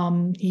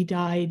he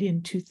died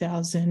in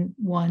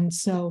 2001.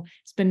 So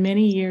it's been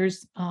many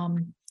years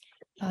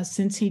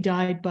since he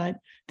died, but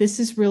this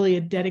is really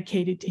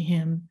dedicated to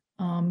him.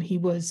 He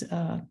was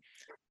a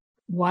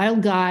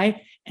wild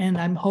guy, and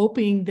I'm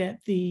hoping that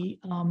the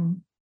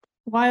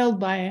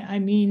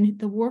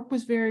work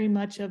was very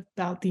much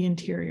about the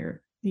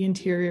interior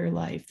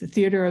life, the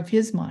theater of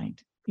his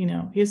mind,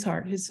 his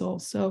heart, his soul.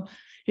 So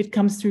it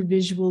comes through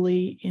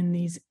visually in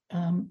these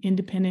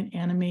independent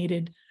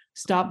animated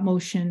stop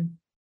motion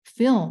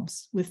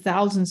films with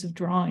thousands of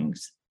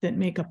drawings that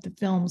make up the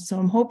films. So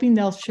I'm hoping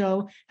they'll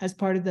show as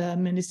part of the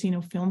Mendocino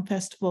Film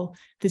Festival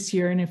this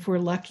year. And if we're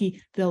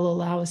lucky, they'll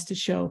allow us to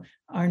show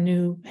our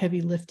new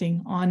heavy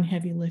lifting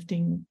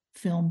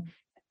film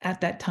at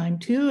that time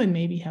too, and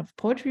maybe have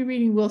poetry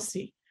reading. We'll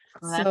see.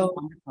 Well, that's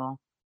wonderful.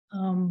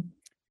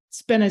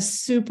 It's been a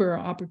super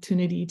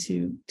opportunity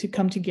to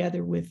come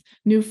together with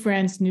new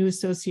friends, new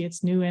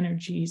associates, new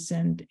energies,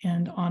 and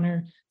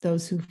honor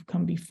those who've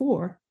come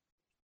before.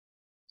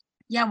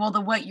 Yeah, well,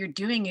 what you're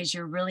doing is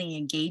you're really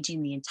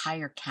engaging the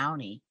entire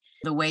county.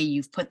 The way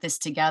you've put this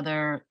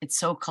together, it's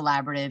so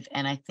collaborative.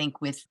 And I think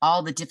with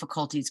all the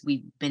difficulties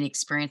we've been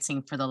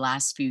experiencing for the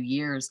last few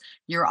years,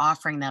 you're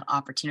offering that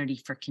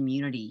opportunity for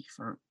community,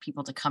 for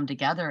people to come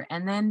together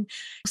and then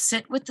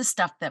sit with the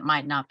stuff that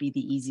might not be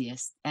the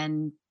easiest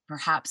and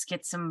perhaps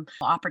get some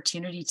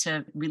opportunity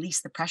to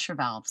release the pressure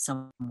valve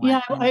somewhat. Yeah,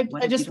 And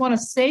I just want to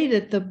say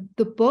that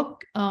the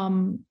book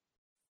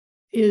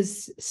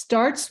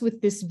starts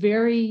with this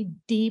very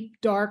deep,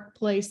 dark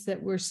place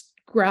that we're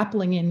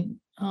grappling in,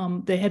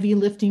 the heavy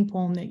lifting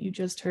poem that you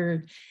just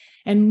heard,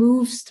 and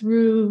moves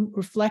through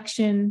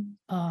reflection.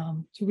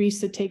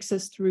 Theresa takes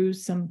us through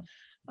some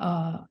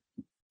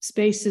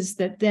spaces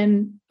that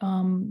then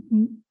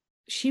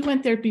she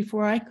went there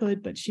before I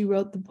could, but she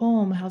wrote the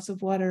poem House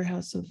of Water,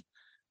 House of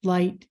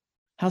Light,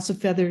 House of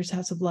Feathers,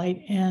 House of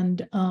Light.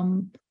 And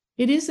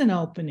it is an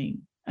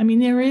opening. I mean,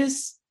 there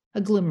is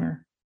a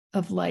glimmer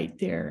of light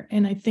there.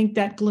 And I think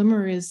that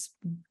glimmer is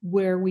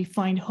where we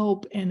find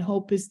hope, and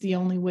hope is the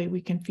only way we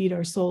can feed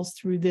our souls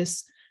through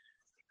this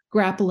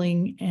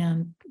grappling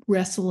and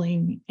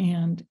wrestling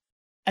and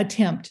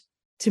attempt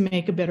to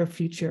make a better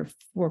future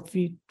for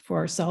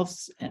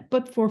ourselves,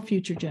 but for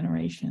future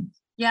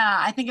generations. Yeah,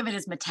 I think of it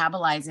as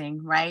metabolizing,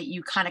 right?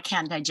 You kind of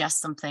can't digest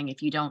something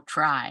if you don't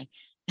try.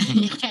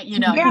 You can't,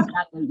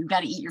 you've got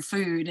to eat your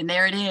food, and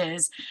there it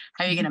is.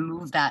 How are you going to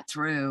move that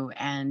through?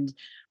 And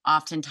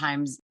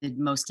oftentimes the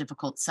most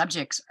difficult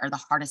subjects are the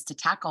hardest to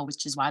tackle,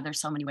 which is why there's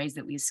so many ways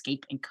that we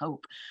escape and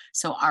cope.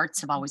 So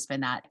arts have always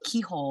been that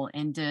keyhole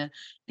into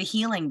the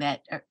healing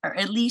that, or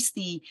at least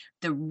the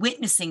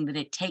witnessing that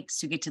it takes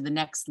to get to the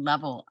next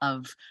level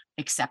of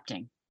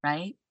accepting,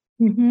 right?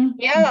 Mm-hmm.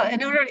 Yeah,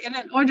 in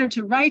order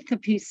to write the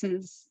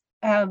pieces,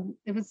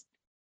 it was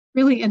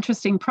really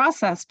interesting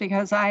process,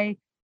 because I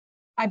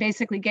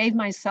basically gave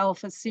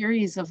myself a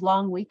series of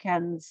long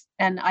weekends,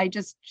 and I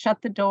just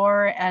shut the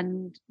door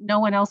and no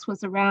one else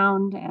was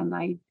around.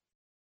 And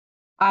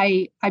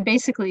I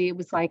basically, it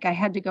was like I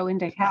had to go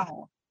into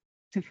hell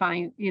to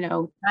find,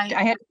 right.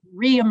 I had to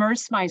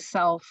re-immerse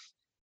myself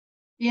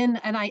in,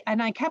 and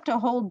I kept a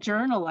whole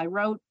journal. I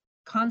wrote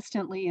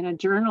constantly in a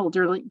journal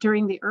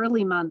during the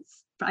early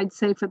months. I'd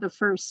say for the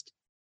first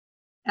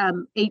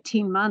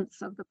 18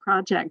 months of the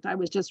project, I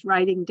was just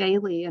writing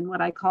daily in what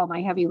I call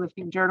my heavy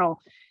lifting journal.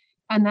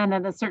 And then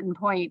at a certain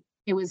point,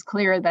 it was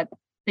clear that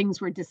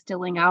things were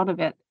distilling out of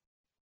it.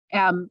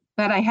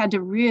 But I had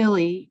to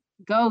really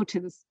go to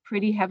this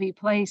pretty heavy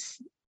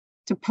place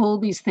to pull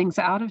these things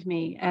out of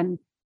me and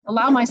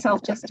allow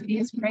myself just to be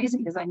as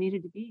crazy as I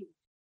needed to be.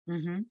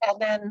 Mm-hmm. And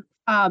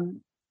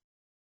then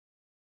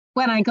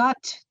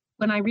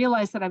when I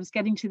realized that I was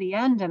getting to the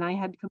end and I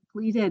had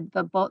completed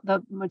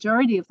the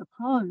majority of the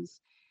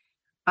poems,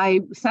 I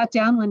sat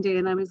down one day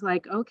and I was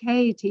like,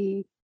 okay,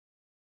 T,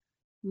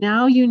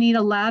 now you need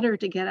a ladder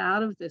to get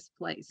out of this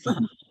place.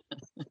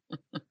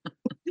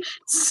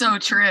 So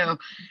true.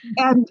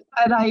 And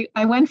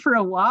I went for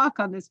a walk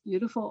on this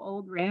beautiful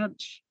old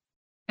ranch,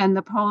 and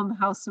the poem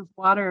House of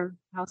Water,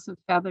 House of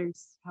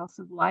Feathers, House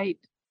of Light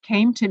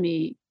came to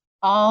me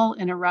all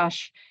in a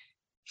rush.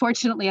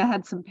 Fortunately, I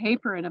had some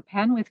paper and a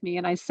pen with me,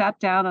 and I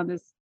sat down on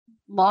this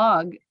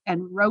log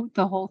and wrote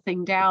the whole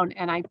thing down,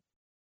 and I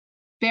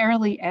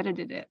barely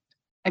edited it.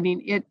 I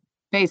mean, it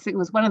basically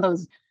was one of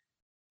those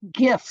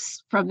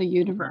gifts from the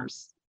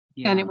universe.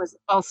 Yeah. And it was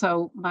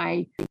also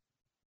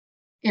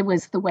it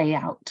was the way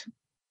out.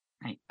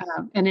 Right.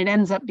 And it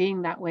ends up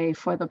being that way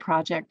for the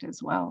project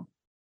as well.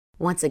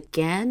 Once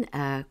again,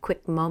 a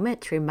quick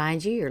moment to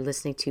remind you, you're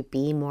listening to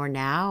Be More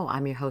Now.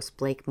 I'm your host,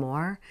 Blake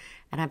Moore,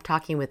 and I'm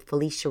talking with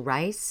Felicia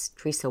Rice,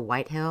 Theresa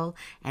Whitehill,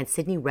 and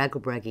Sidney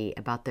Regelbregge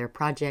about their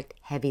project,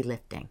 Heavy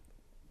Lifting.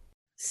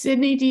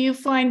 Sidney, do you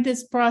find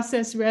this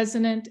process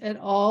resonant at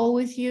all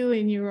with you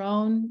in your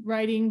own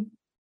writing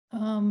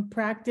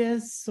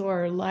practice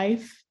or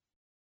life?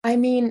 I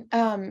mean,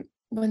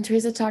 when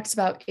Theresa talks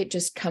about it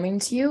just coming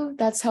to you,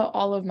 that's how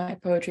all of my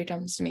poetry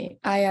comes to me.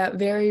 I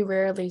very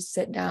rarely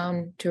sit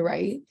down to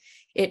write.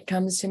 It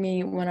comes to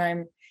me when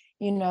I'm,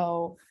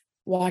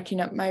 walking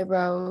up my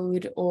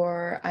road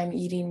or I'm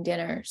eating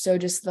dinner. So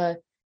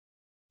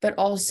but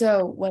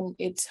also when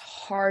it's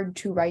hard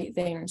to write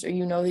things, or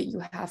that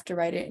you have to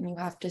write it and you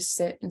have to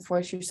sit and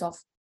force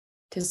yourself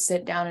to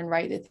sit down and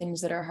write the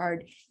things that are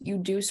hard, you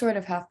do sort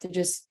of have to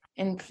just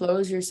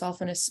enclose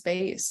yourself in a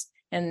space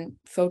and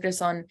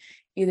focus on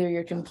either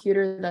your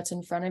computer that's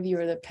in front of you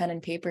or the pen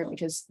and paper,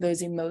 because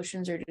those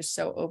emotions are just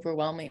so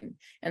overwhelming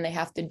and they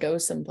have to go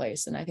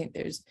someplace. And I think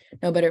there's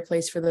no better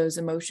place for those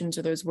emotions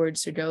or those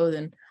words to go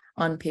than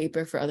on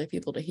paper for other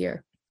people to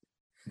hear.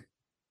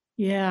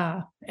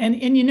 Yeah. And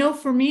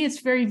for me,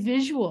 it's very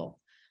visual.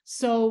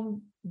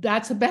 So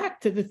that's back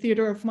to the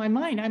theater of my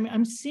mind.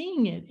 I'm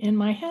seeing it in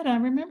my head. I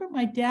remember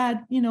my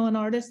dad, an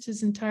artist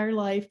his entire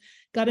life,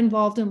 got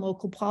involved in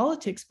local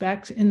politics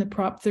back in the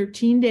Prop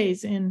 13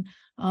 days in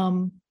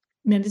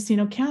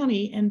Mendocino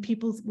County. And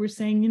people were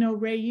saying,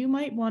 Ray, you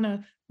might want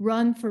to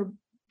run for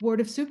Board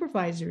of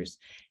Supervisors.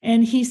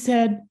 And he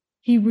said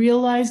he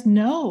realized,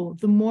 no,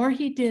 the more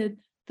he did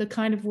the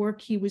kind of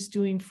work he was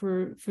doing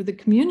for the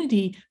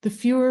community, the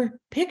fewer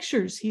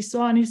pictures he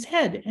saw in his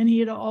head. And he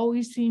had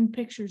always seen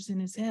pictures in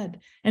his head.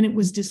 And it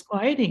was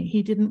disquieting.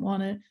 He didn't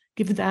want to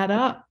give that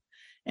up.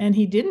 And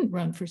he didn't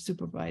run for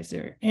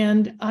supervisor.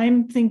 And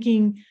I'm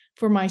thinking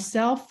for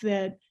myself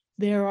that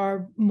there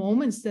are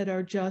moments that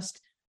are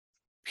just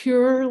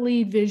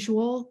purely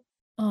visual.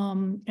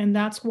 And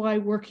that's why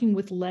working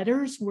with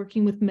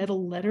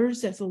metal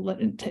letters as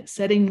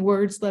setting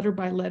words letter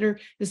by letter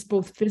is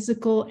both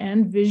physical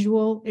and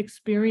visual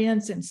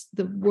experience. And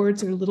the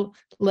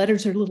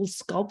letters are little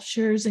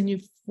sculptures, and you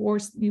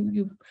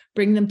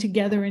bring them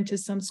together into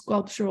some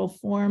sculptural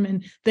form,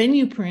 and then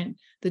you print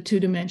the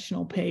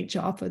two-dimensional page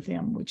off of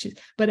them,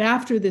 but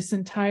after this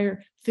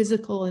entire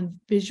physical and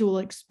visual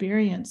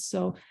experience.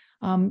 So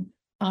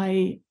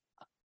I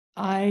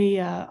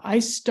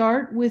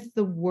start with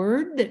the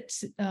word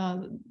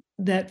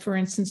that, for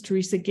instance,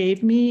 Theresa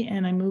gave me,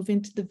 and I move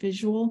into the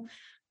visual.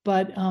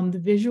 But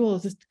the visual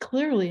is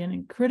clearly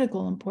an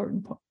critical,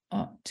 important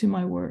to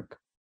my work.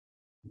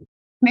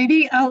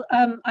 Maybe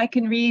I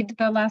can read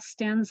the last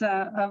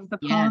stanza of the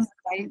poem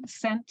that I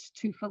sent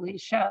to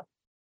Felicia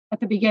at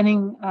the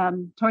beginning,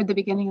 toward the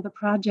beginning of the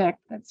project,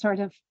 that sort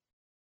of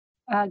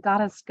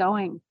got us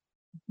going.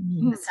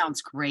 That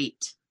sounds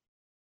great.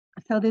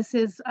 So this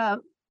is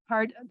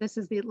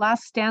the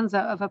last stanza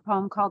of a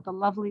poem called The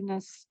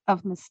Loveliness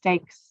of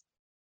Mistakes.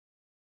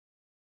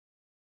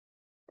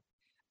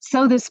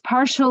 So this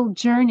partial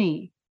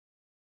journey,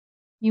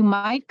 you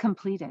might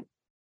complete it.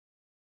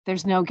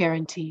 There's no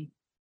guarantee.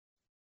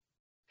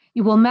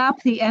 You will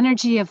map the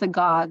energy of the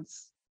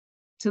gods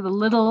to the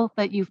little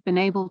that you've been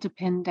able to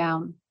pin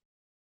down.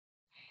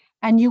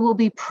 And you will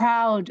be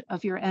proud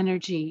of your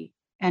energy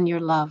and your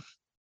love,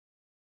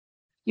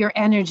 your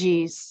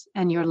energies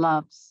and your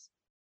loves,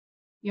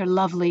 your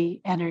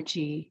lovely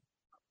energy,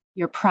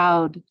 your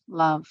proud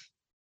love,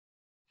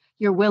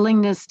 your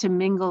willingness to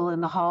mingle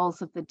in the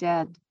halls of the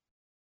dead,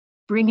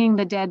 bringing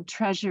the dead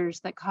treasures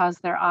that cause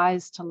their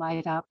eyes to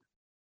light up,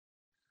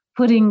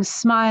 putting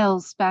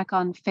smiles back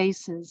on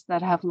faces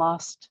that have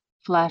lost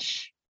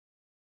flesh.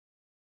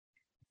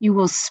 You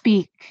will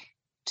speak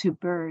to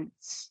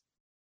birds.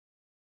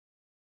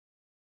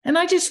 And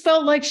I just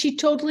felt like she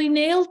totally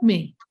nailed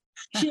me.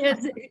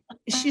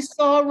 She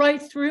saw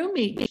right through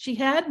me. She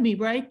had me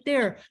right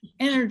there.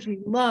 Energy,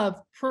 love,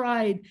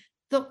 pride,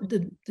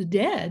 the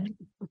dead.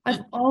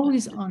 I've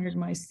always honored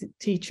my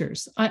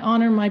teachers. I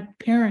honor my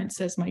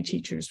parents as my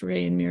teachers,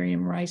 Ray and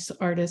Miriam Rice,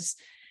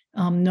 artists,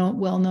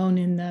 well known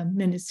in the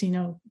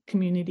Mendocino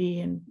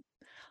community. And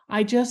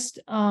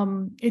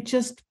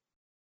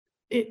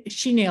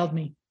she nailed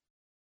me.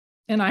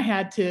 And I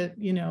had to,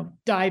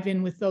 dive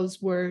in with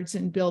those words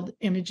and build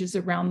images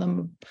around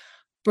them.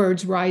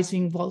 Birds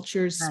rising,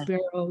 vultures,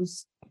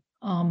 sparrows,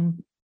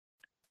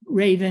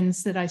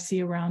 ravens that I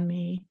see around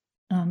me.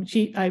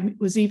 I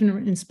was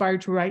even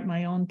inspired to write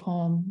my own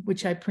poem,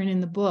 which I print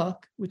in the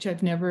book, which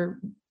I've never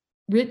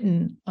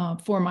written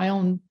for my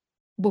own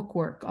book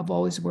work. I've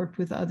always worked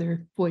with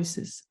other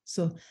voices.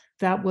 So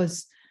that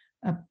was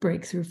a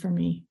breakthrough for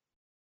me.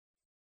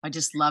 I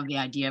just love the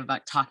idea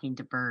about talking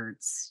to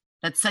birds.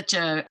 That's such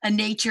a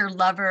nature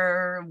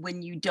lover.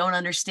 When you don't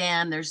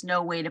understand, there's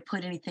no way to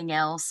put anything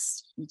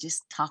else. You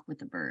just talk with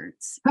the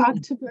birds.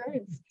 Talk to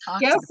birds.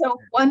 So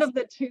one of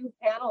the two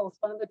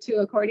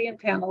accordion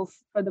panels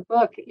for the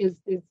book is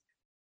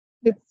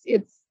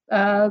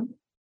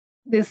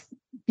this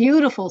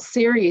beautiful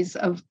series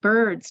of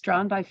birds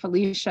drawn by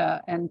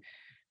Felicia and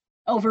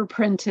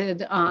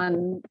overprinted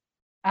on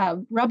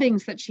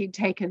rubbings that she'd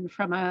taken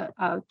from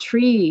a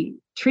tree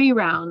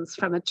rounds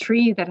from a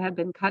tree that had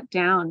been cut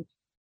down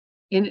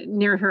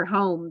near her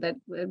home. That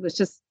it was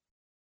just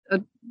a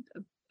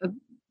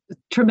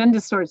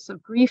tremendous source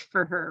of grief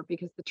for her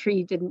because the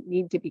tree didn't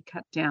need to be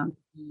cut down.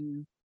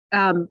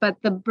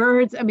 But the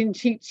birds,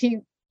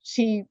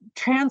 she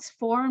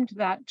transformed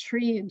that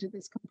tree into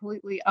this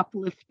completely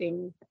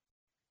uplifting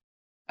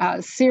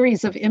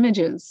series of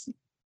images,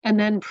 and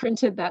then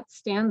printed that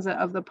stanza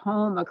of the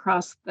poem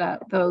across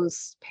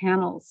those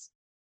panels.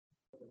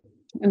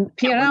 And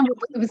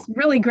it was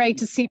really great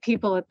to see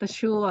people at the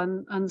shul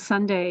on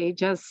Sunday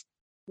just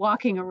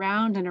walking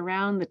around and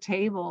around the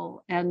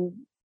table and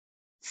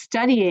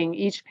studying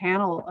each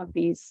panel of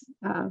these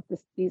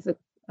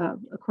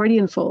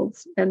accordion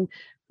folds and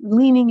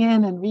leaning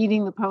in and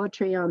reading the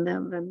poetry on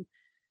them. And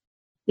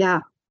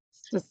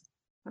it's just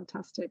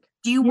fantastic.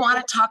 Do you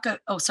want to talk?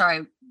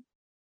 Sorry.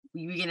 Were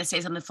you going to say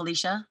something,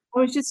 Felicia? I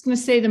was just going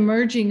to say the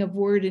merging of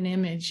word and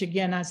image.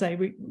 Again, as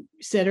I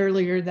said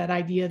earlier, that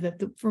idea that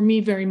for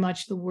me, very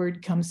much the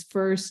word comes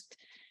first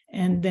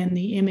and then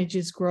the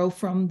images grow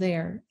from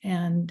there.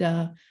 And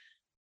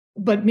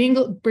but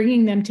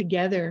bringing them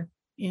together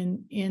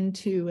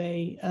into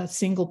a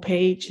single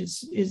page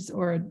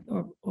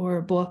or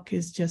a book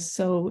is just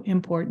so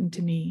important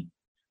to me.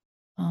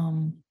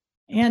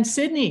 And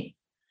Sidney,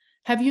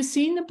 have you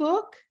seen the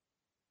book?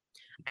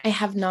 I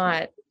have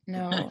not.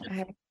 No,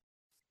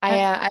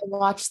 I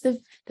watched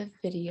the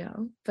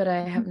video, but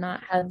I have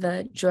not had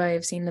the joy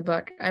of seeing the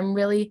book.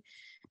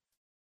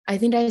 I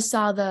think I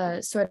saw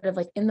the sort of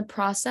like in the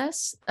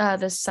process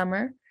this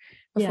summer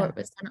before it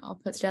was kind of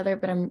all put together,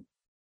 but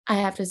I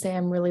have to say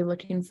I'm really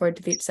looking forward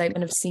to the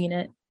excitement of seeing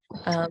it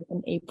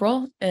in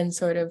April and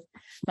sort of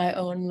my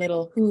own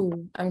little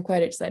I'm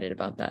quite excited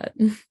about that.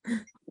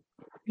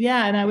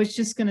 Yeah, and I was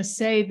just going to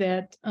say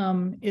that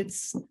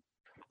it's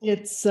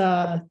It's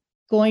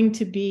going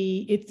to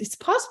be, it's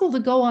possible to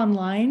go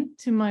online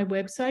to my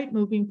website,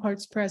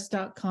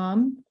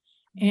 movingpartspress.com,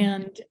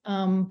 and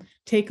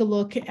take a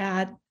look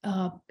at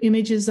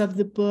images of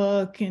the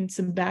book and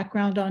some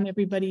background on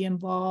everybody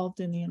involved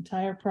in the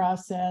entire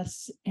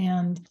process.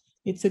 And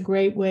it's a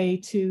great way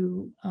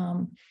to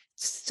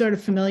sort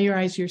of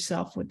familiarize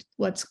yourself with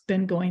what's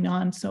been going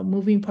on. So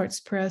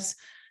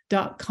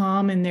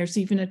movingpartspress.com, and there's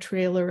even a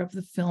trailer of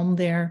the film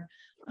there.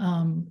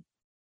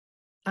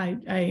 I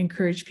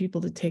encourage people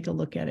to take a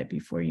look at it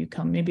before you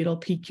come. Maybe it'll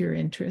pique your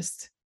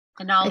interest.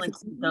 And I'll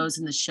include those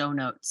in the show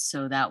notes.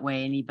 So that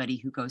way, anybody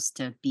who goes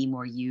to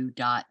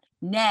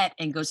bemoreU.net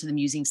and goes to the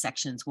musing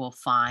sections will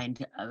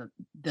find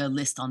the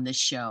list on this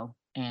show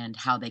and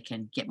how they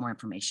can get more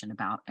information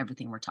about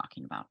everything we're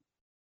talking about.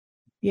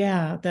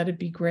 Yeah, that'd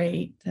be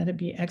great. That'd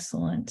be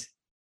excellent.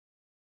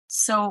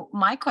 So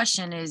my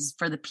question is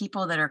for the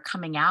people that are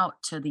coming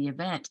out to the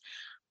event.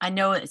 I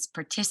know it's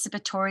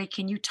participatory.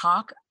 Can you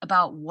talk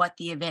about what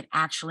the event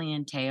actually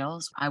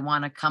entails? I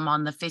want to come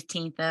on the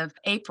 15th of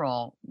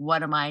April.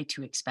 What am I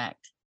to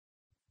expect?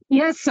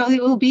 Yes, so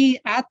it will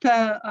be at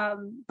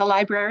the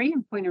library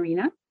in Point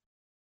Arena,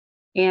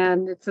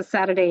 and it's a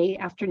Saturday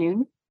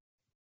afternoon.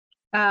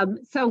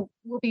 So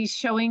we'll be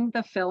showing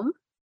the film,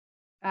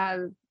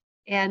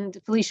 and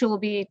Felicia will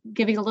be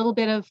giving a little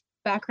bit of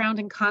background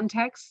and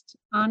context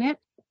on it.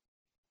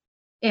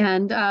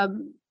 And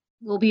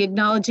we'll be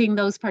acknowledging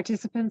those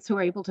participants who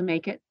are able to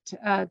make it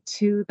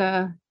to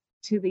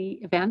the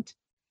event.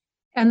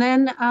 And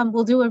then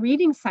we'll do a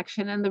reading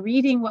section. And the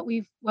reading, what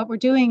we're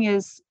doing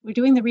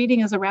the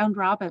reading as a round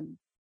robin.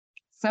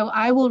 So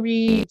I will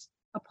read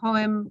a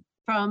poem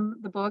from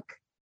the book,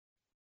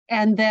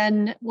 and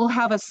then we'll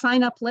have a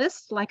sign up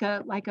list like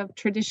a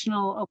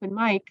traditional open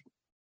mic.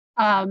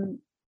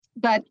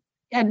 But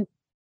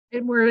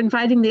we're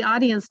inviting the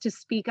audience to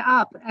speak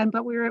up.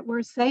 But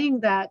we're saying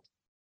that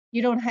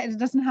it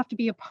doesn't have to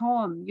be a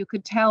poem. You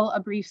could tell a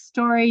brief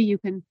story. You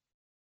can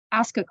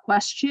ask a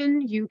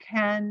question. You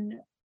can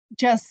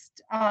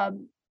just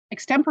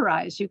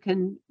extemporize. You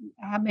can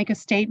make a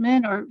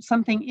statement or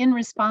something in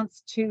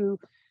response to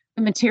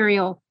the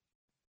material.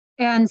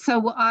 And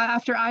so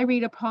after I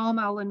read a poem,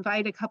 I'll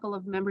invite a couple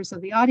of members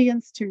of the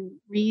audience to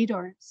read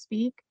or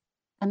speak.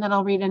 And then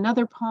I'll read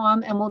another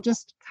poem, and we'll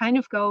just kind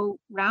of go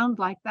round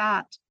like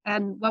that.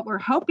 And what we're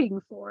hoping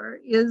for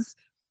is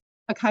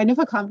a kind of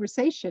a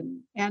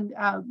conversation. And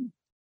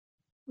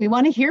we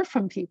want to hear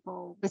from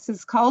people. This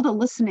is called a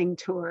listening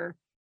tour.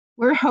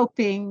 We're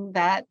hoping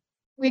that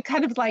we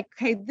kind of like,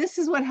 hey, this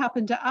is what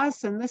happened to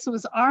us, and this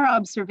was our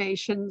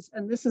observations,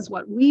 and this is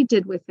what we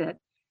did with it.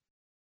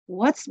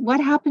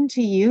 What happened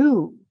to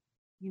you?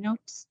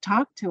 Just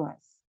talk to us.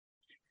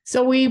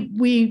 So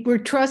we're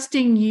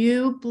trusting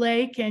you,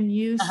 Blake, and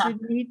you,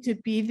 Sidney, to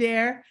be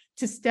there,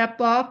 to step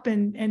up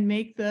and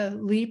make the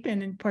leap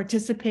and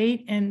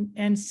participate.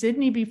 And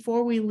Sidney,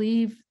 before we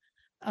leave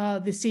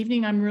this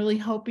evening, I'm really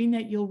hoping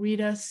that you'll read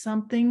us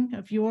something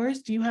of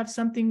yours. Do you have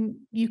something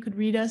you could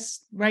read us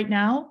right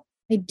now?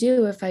 I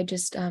do. If I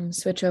just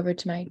switch over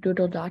to my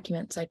Google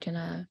Documents, I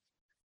can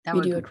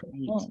read you a quick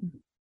poem.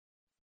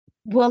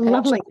 Well,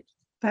 lovely.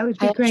 That would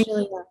be great. I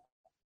actually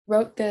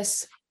wrote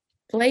this.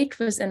 Blake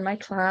was in my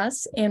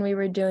class, and we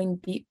were doing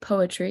beat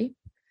poetry.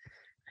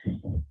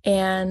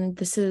 And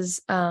this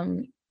is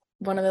one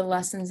of the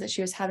lessons that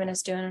she was having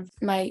us do. And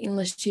my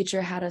English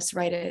teacher had us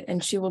write it,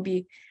 and she will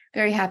be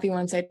very happy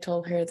once I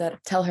tell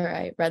her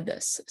I read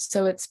this.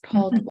 So it's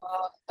called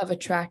Law of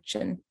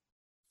Attraction.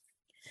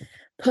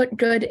 Put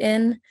good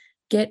in,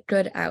 get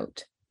good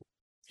out.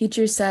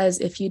 Teacher says,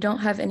 if you don't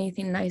have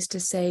anything nice to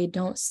say,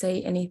 don't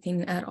say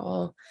anything at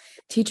all.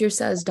 Teacher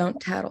says, don't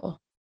tattle.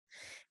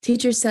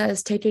 Teacher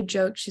says, take a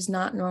joke. She's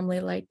not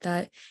normally like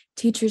that.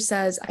 Teacher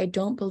says, I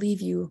don't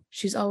believe you.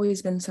 She's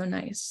always been so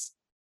nice.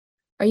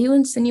 Are you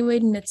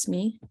insinuating it's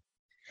me?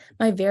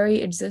 My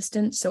very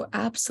existence, so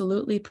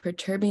absolutely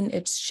perturbing,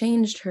 it's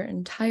changed her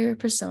entire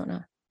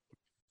persona.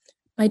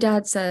 My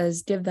dad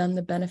says, give them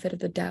the benefit of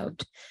the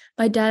doubt.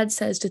 My dad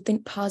says to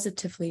think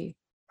positively.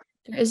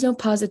 There is no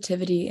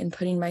positivity in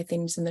putting my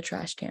things in the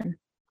trash can.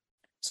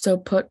 So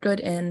put good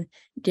in,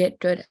 get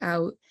good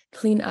out,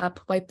 clean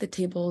up, wipe the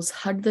tables,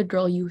 hug the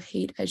girl you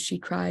hate as she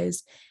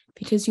cries,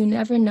 because you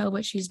never know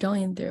what she's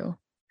going through.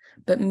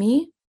 But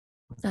me,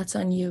 that's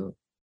on you.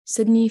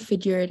 Sidney,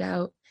 figure it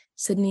out.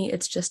 Sidney,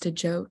 it's just a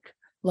joke.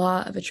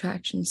 Law of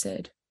attraction,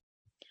 Sid.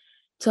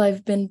 Till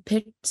I've been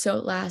picked so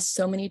it lasts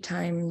so many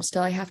times,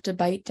 till I have to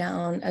bite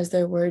down as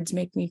their words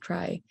make me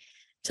cry,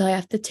 till I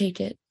have to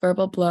take it,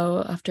 verbal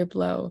blow after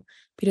blow,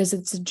 because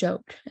it's a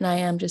joke, and I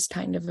am just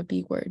kind of a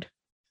B word.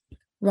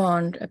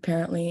 Wronged,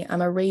 apparently.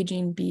 I'm a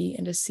raging B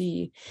and a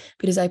C,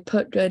 because I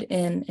put good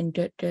in and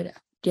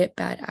get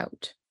bad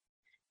out.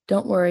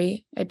 Don't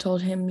worry, I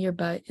told him your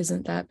butt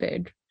isn't that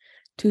big.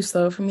 Too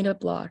slow for me to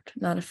block,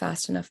 not a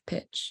fast enough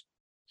pitch.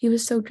 He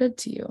was so good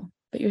to you,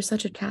 but you're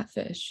such a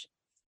catfish.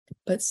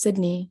 But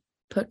Sidney,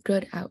 put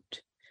good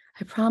out.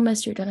 I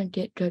promise you're gonna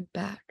get good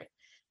back.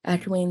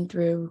 Echoing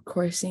through,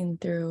 coursing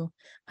through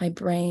my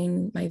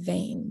brain, my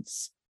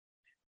veins.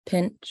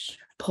 Pinch,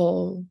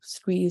 pull,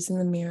 squeeze in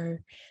the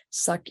mirror,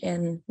 suck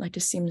in like a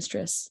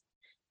seamstress.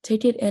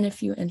 Take it in a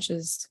few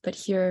inches, but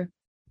here,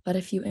 let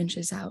a few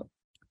inches out.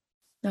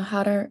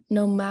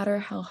 No matter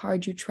how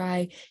hard you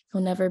try,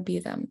 you'll never be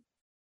them.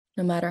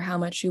 No matter how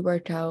much you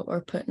work out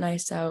or put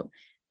nice out,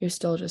 you're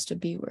still just a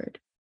B word.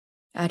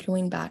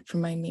 Echoing back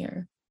from my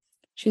mirror.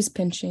 She's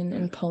pinching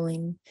and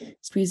pulling,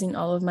 squeezing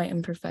all of my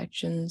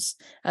imperfections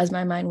as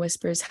my mind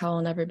whispers how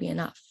I'll never be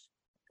enough.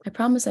 I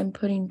promise I'm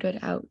putting good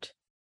out.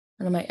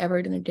 And am I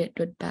ever going to get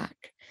good back?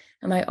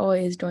 Am I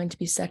always going to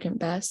be second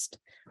best?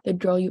 The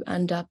girl you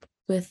end up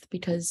with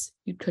because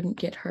you couldn't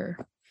get her.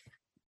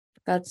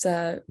 That's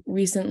a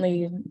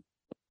recently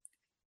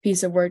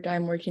piece of work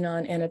I'm working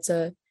on, and it's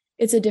a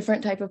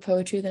different type of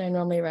poetry than I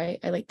normally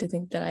write. I like to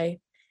think that I,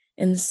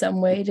 in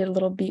some way, did a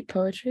little beat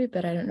poetry,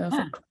 but I don't know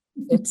if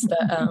it's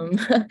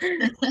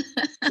the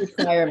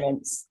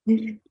requirements.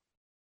 You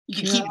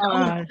can keep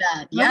going with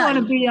that. I want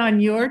to be on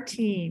your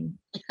team.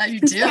 Yeah, you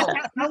do.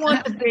 I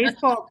want the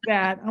baseball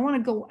bat. I want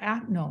to go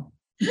at no.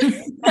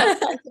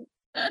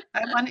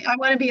 I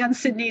want to be on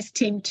Sydney's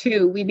team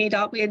too. We need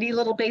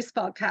little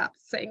baseball caps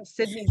saying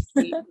Sydney's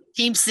team.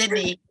 Team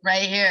Sidney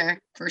right here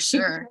for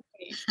sure.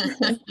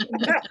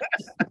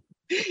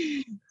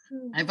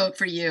 I vote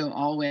for you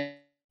always.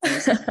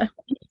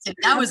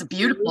 That was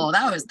beautiful.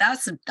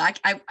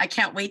 I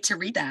can't wait to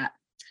read that.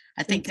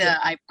 I think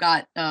I've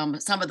got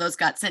some of those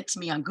got sent to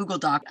me on Google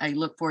Doc. I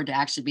look forward to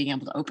actually being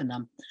able to open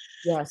them.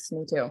 Yes,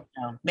 me too.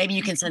 So maybe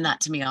you can send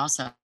that to me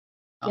also.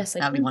 Yes,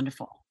 that'd be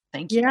wonderful.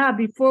 Thank you. Yeah,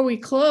 before we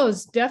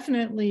close,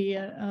 definitely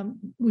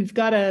we've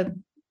got to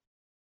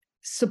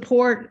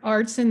support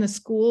arts in the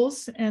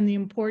schools and the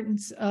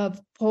importance of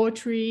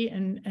poetry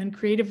and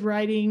creative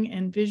writing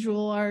and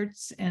visual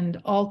arts and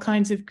all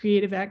kinds of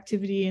creative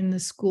activity in the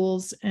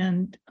schools,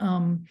 and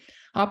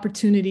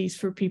opportunities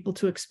for people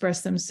to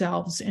express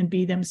themselves and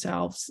be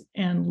themselves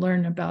and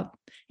learn about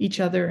each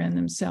other and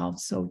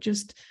themselves. So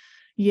just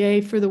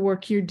yay for the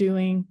work you're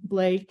doing,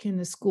 Blake, in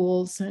the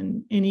schools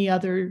and any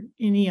other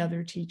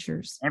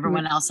teachers.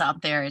 Everyone else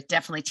out there, it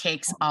definitely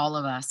takes all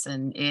of us,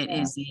 and it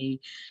is a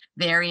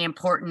very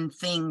important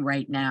thing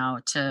right now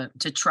to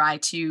try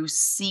to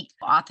seek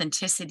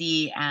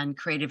authenticity and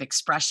creative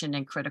expression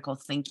and critical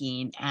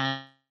thinking,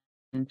 and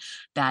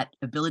that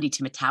ability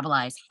to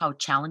metabolize how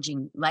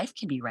challenging life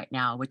can be right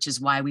now, which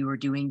is why we were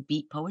doing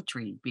beat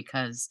poetry,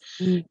 because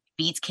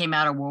beats came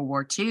out of World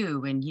War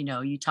II. And,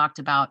 you talked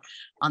about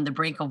on the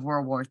brink of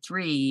World War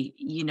III,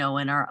 in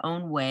our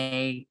own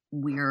way,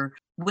 we're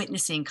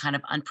witnessing kind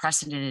of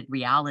unprecedented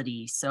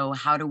reality. So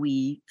how do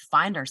we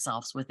find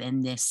ourselves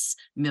within this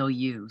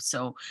milieu?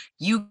 So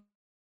you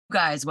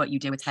guys, what you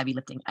did with Heavy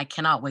Lifting, I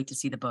cannot wait to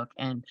see the book.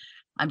 And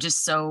I'm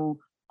just so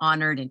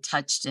honored and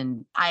touched.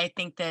 And I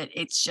think that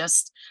it's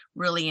just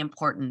really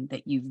important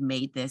that you've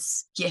made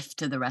this gift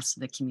to the rest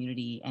of the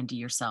community and to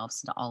yourselves,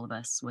 to all of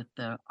us, with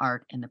the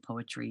art and the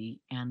poetry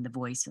and the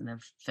voice and the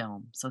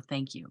film. So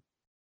thank you.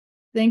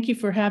 Thank you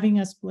for having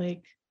us,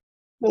 Blake.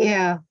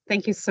 Yeah,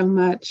 thank you so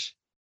much.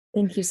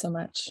 Thank you so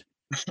much.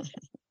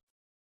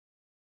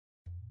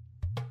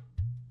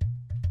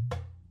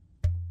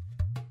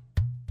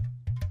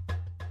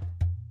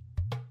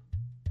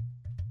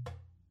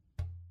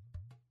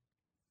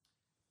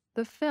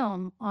 The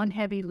film On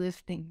Heavy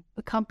Lifting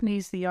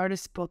accompanies the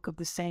artist's book of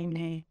the same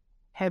name,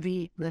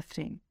 Heavy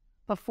Lifting,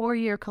 a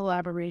 4-year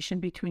collaboration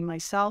between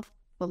myself,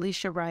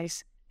 Felicia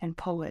Rice, and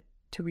poet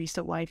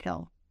Theresa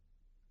Whitehill.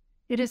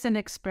 It is an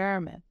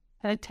experiment,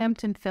 an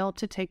attempt in film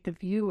to take the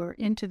viewer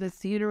into the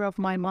theater of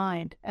my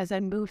mind as I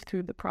move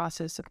through the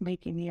process of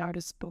making the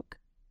artist's book.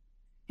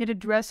 It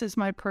addresses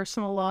my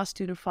personal loss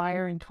due to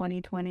fire in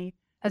 2020,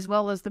 as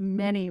well as the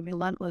many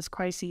relentless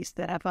crises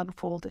that have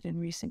unfolded in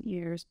recent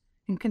years,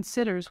 and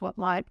considers what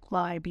might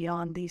lie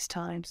beyond these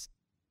times.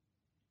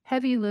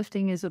 Heavy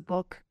Lifting is a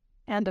book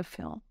and a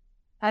film.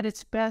 At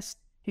its best,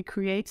 it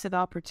creates an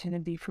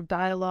opportunity for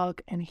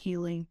dialogue and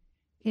healing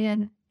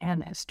in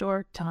an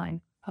historic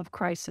time of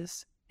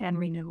crisis and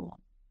renewal.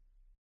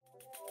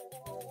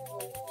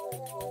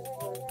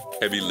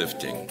 Heavy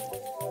lifting.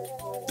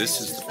 This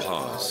is the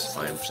pause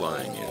I am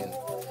flying in,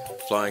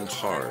 flying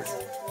hard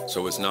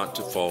so as not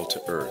to fall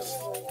to earth.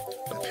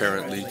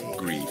 Apparently,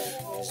 grief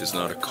is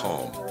not a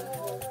calm,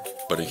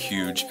 but a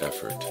huge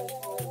effort.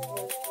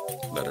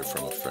 Letter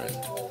from a friend.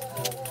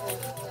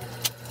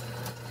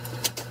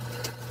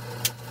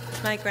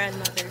 My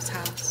grandmother's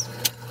house.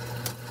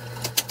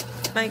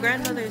 My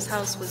grandmother's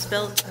house was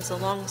built as a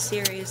long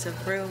series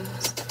of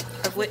rooms,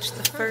 of which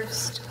the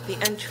first, the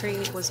entry,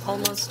 was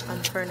almost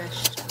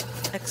unfurnished,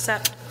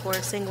 except for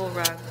a single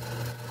rug,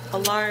 a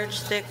large,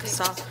 thick,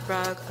 soft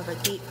rug of a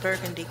deep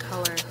burgundy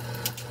color.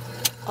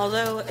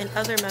 Although in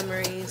other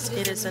memories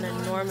it is an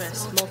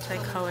enormous,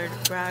 multicolored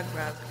rag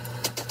rug.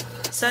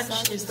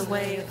 Such is the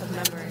way of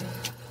memory.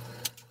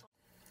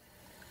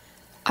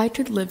 I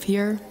could live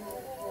here,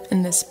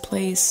 in this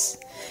place,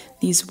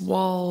 these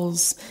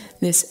walls,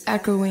 this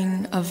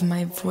echoing of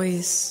my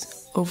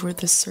voice over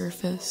the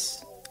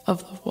surface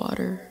of the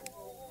water,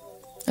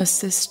 a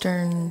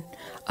cistern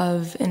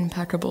of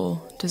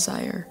impeccable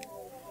desire.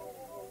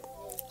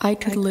 I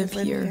could live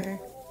here,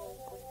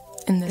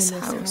 in this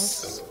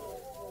house.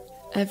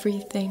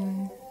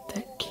 Everything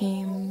that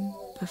came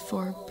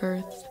before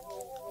birth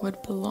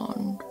would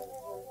belong,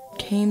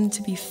 came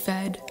to be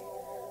fed,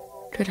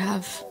 could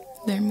have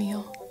their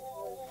meal,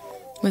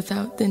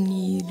 without the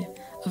need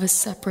of a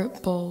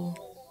separate bowl.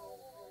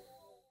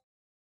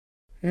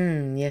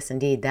 Yes,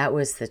 indeed. That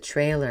was the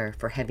trailer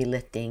for Heavy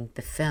Lifting,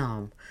 the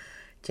film.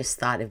 Just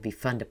thought it'd be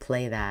fun to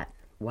play that.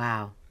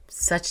 Wow.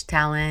 Such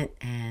talent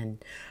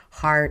and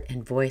heart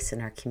and voice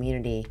in our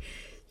community.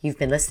 You've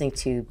been listening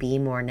to Be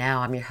More Now.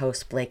 I'm your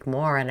host, Blake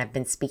Moore, and I've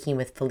been speaking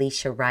with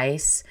Felicia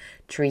Rice,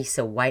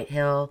 Theresa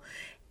Whitehill,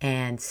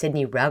 and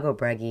Sidney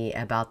Regelbregge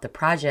about the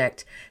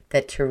project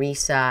that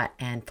Theresa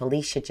and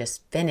Felicia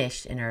just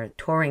finished and are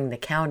touring the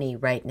county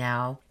right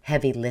now,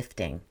 Heavy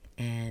Lifting.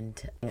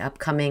 And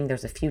upcoming,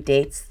 there's a few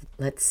dates.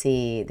 Let's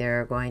see,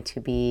 they're going to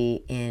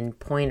be in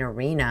Point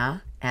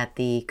Arena at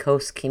the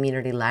Coast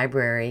Community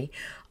Library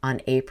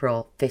on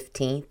April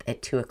 15th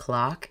at 2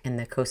 o'clock in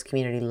the Coast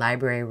Community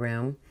Library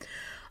Room.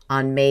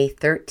 On May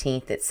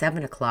 13th at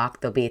 7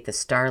 o'clock, they'll be at the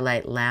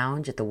Starlight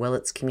Lounge at the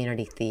Willits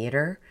Community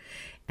Theater.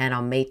 And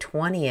on May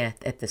 20th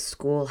at the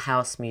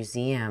Schoolhouse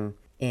Museum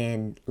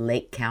in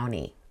Lake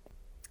County.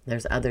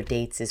 There's other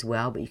dates as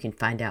well, but you can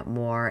find out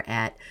more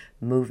at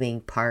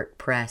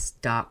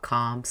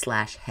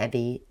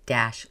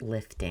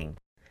movingpartpress.com/heavy-lifting.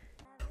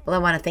 Well, I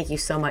want to thank you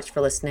so much for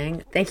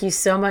listening. Thank you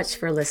so much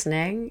for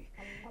listening.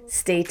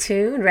 Stay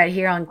tuned right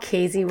here on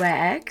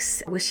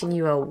KZYX. Wishing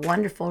you a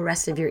wonderful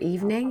rest of your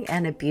evening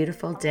and a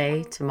beautiful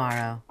day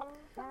tomorrow.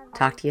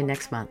 Talk to you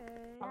next month.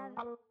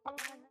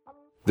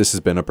 This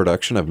has been a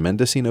production of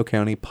Mendocino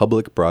County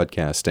Public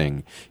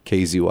Broadcasting,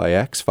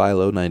 KZYX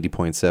Philo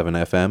 90.7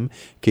 FM,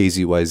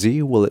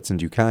 KZYZ Willits and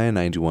Ukiah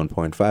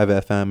 91.5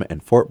 FM,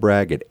 and Fort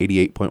Bragg at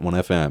 88.1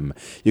 FM.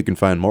 You can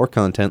find more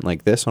content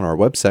like this on our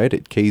website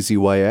at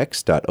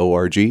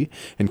kzyx.org,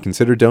 and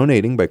consider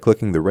donating by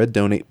clicking the red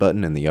donate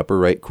button in the upper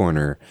right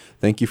corner.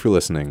 Thank you for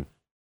listening.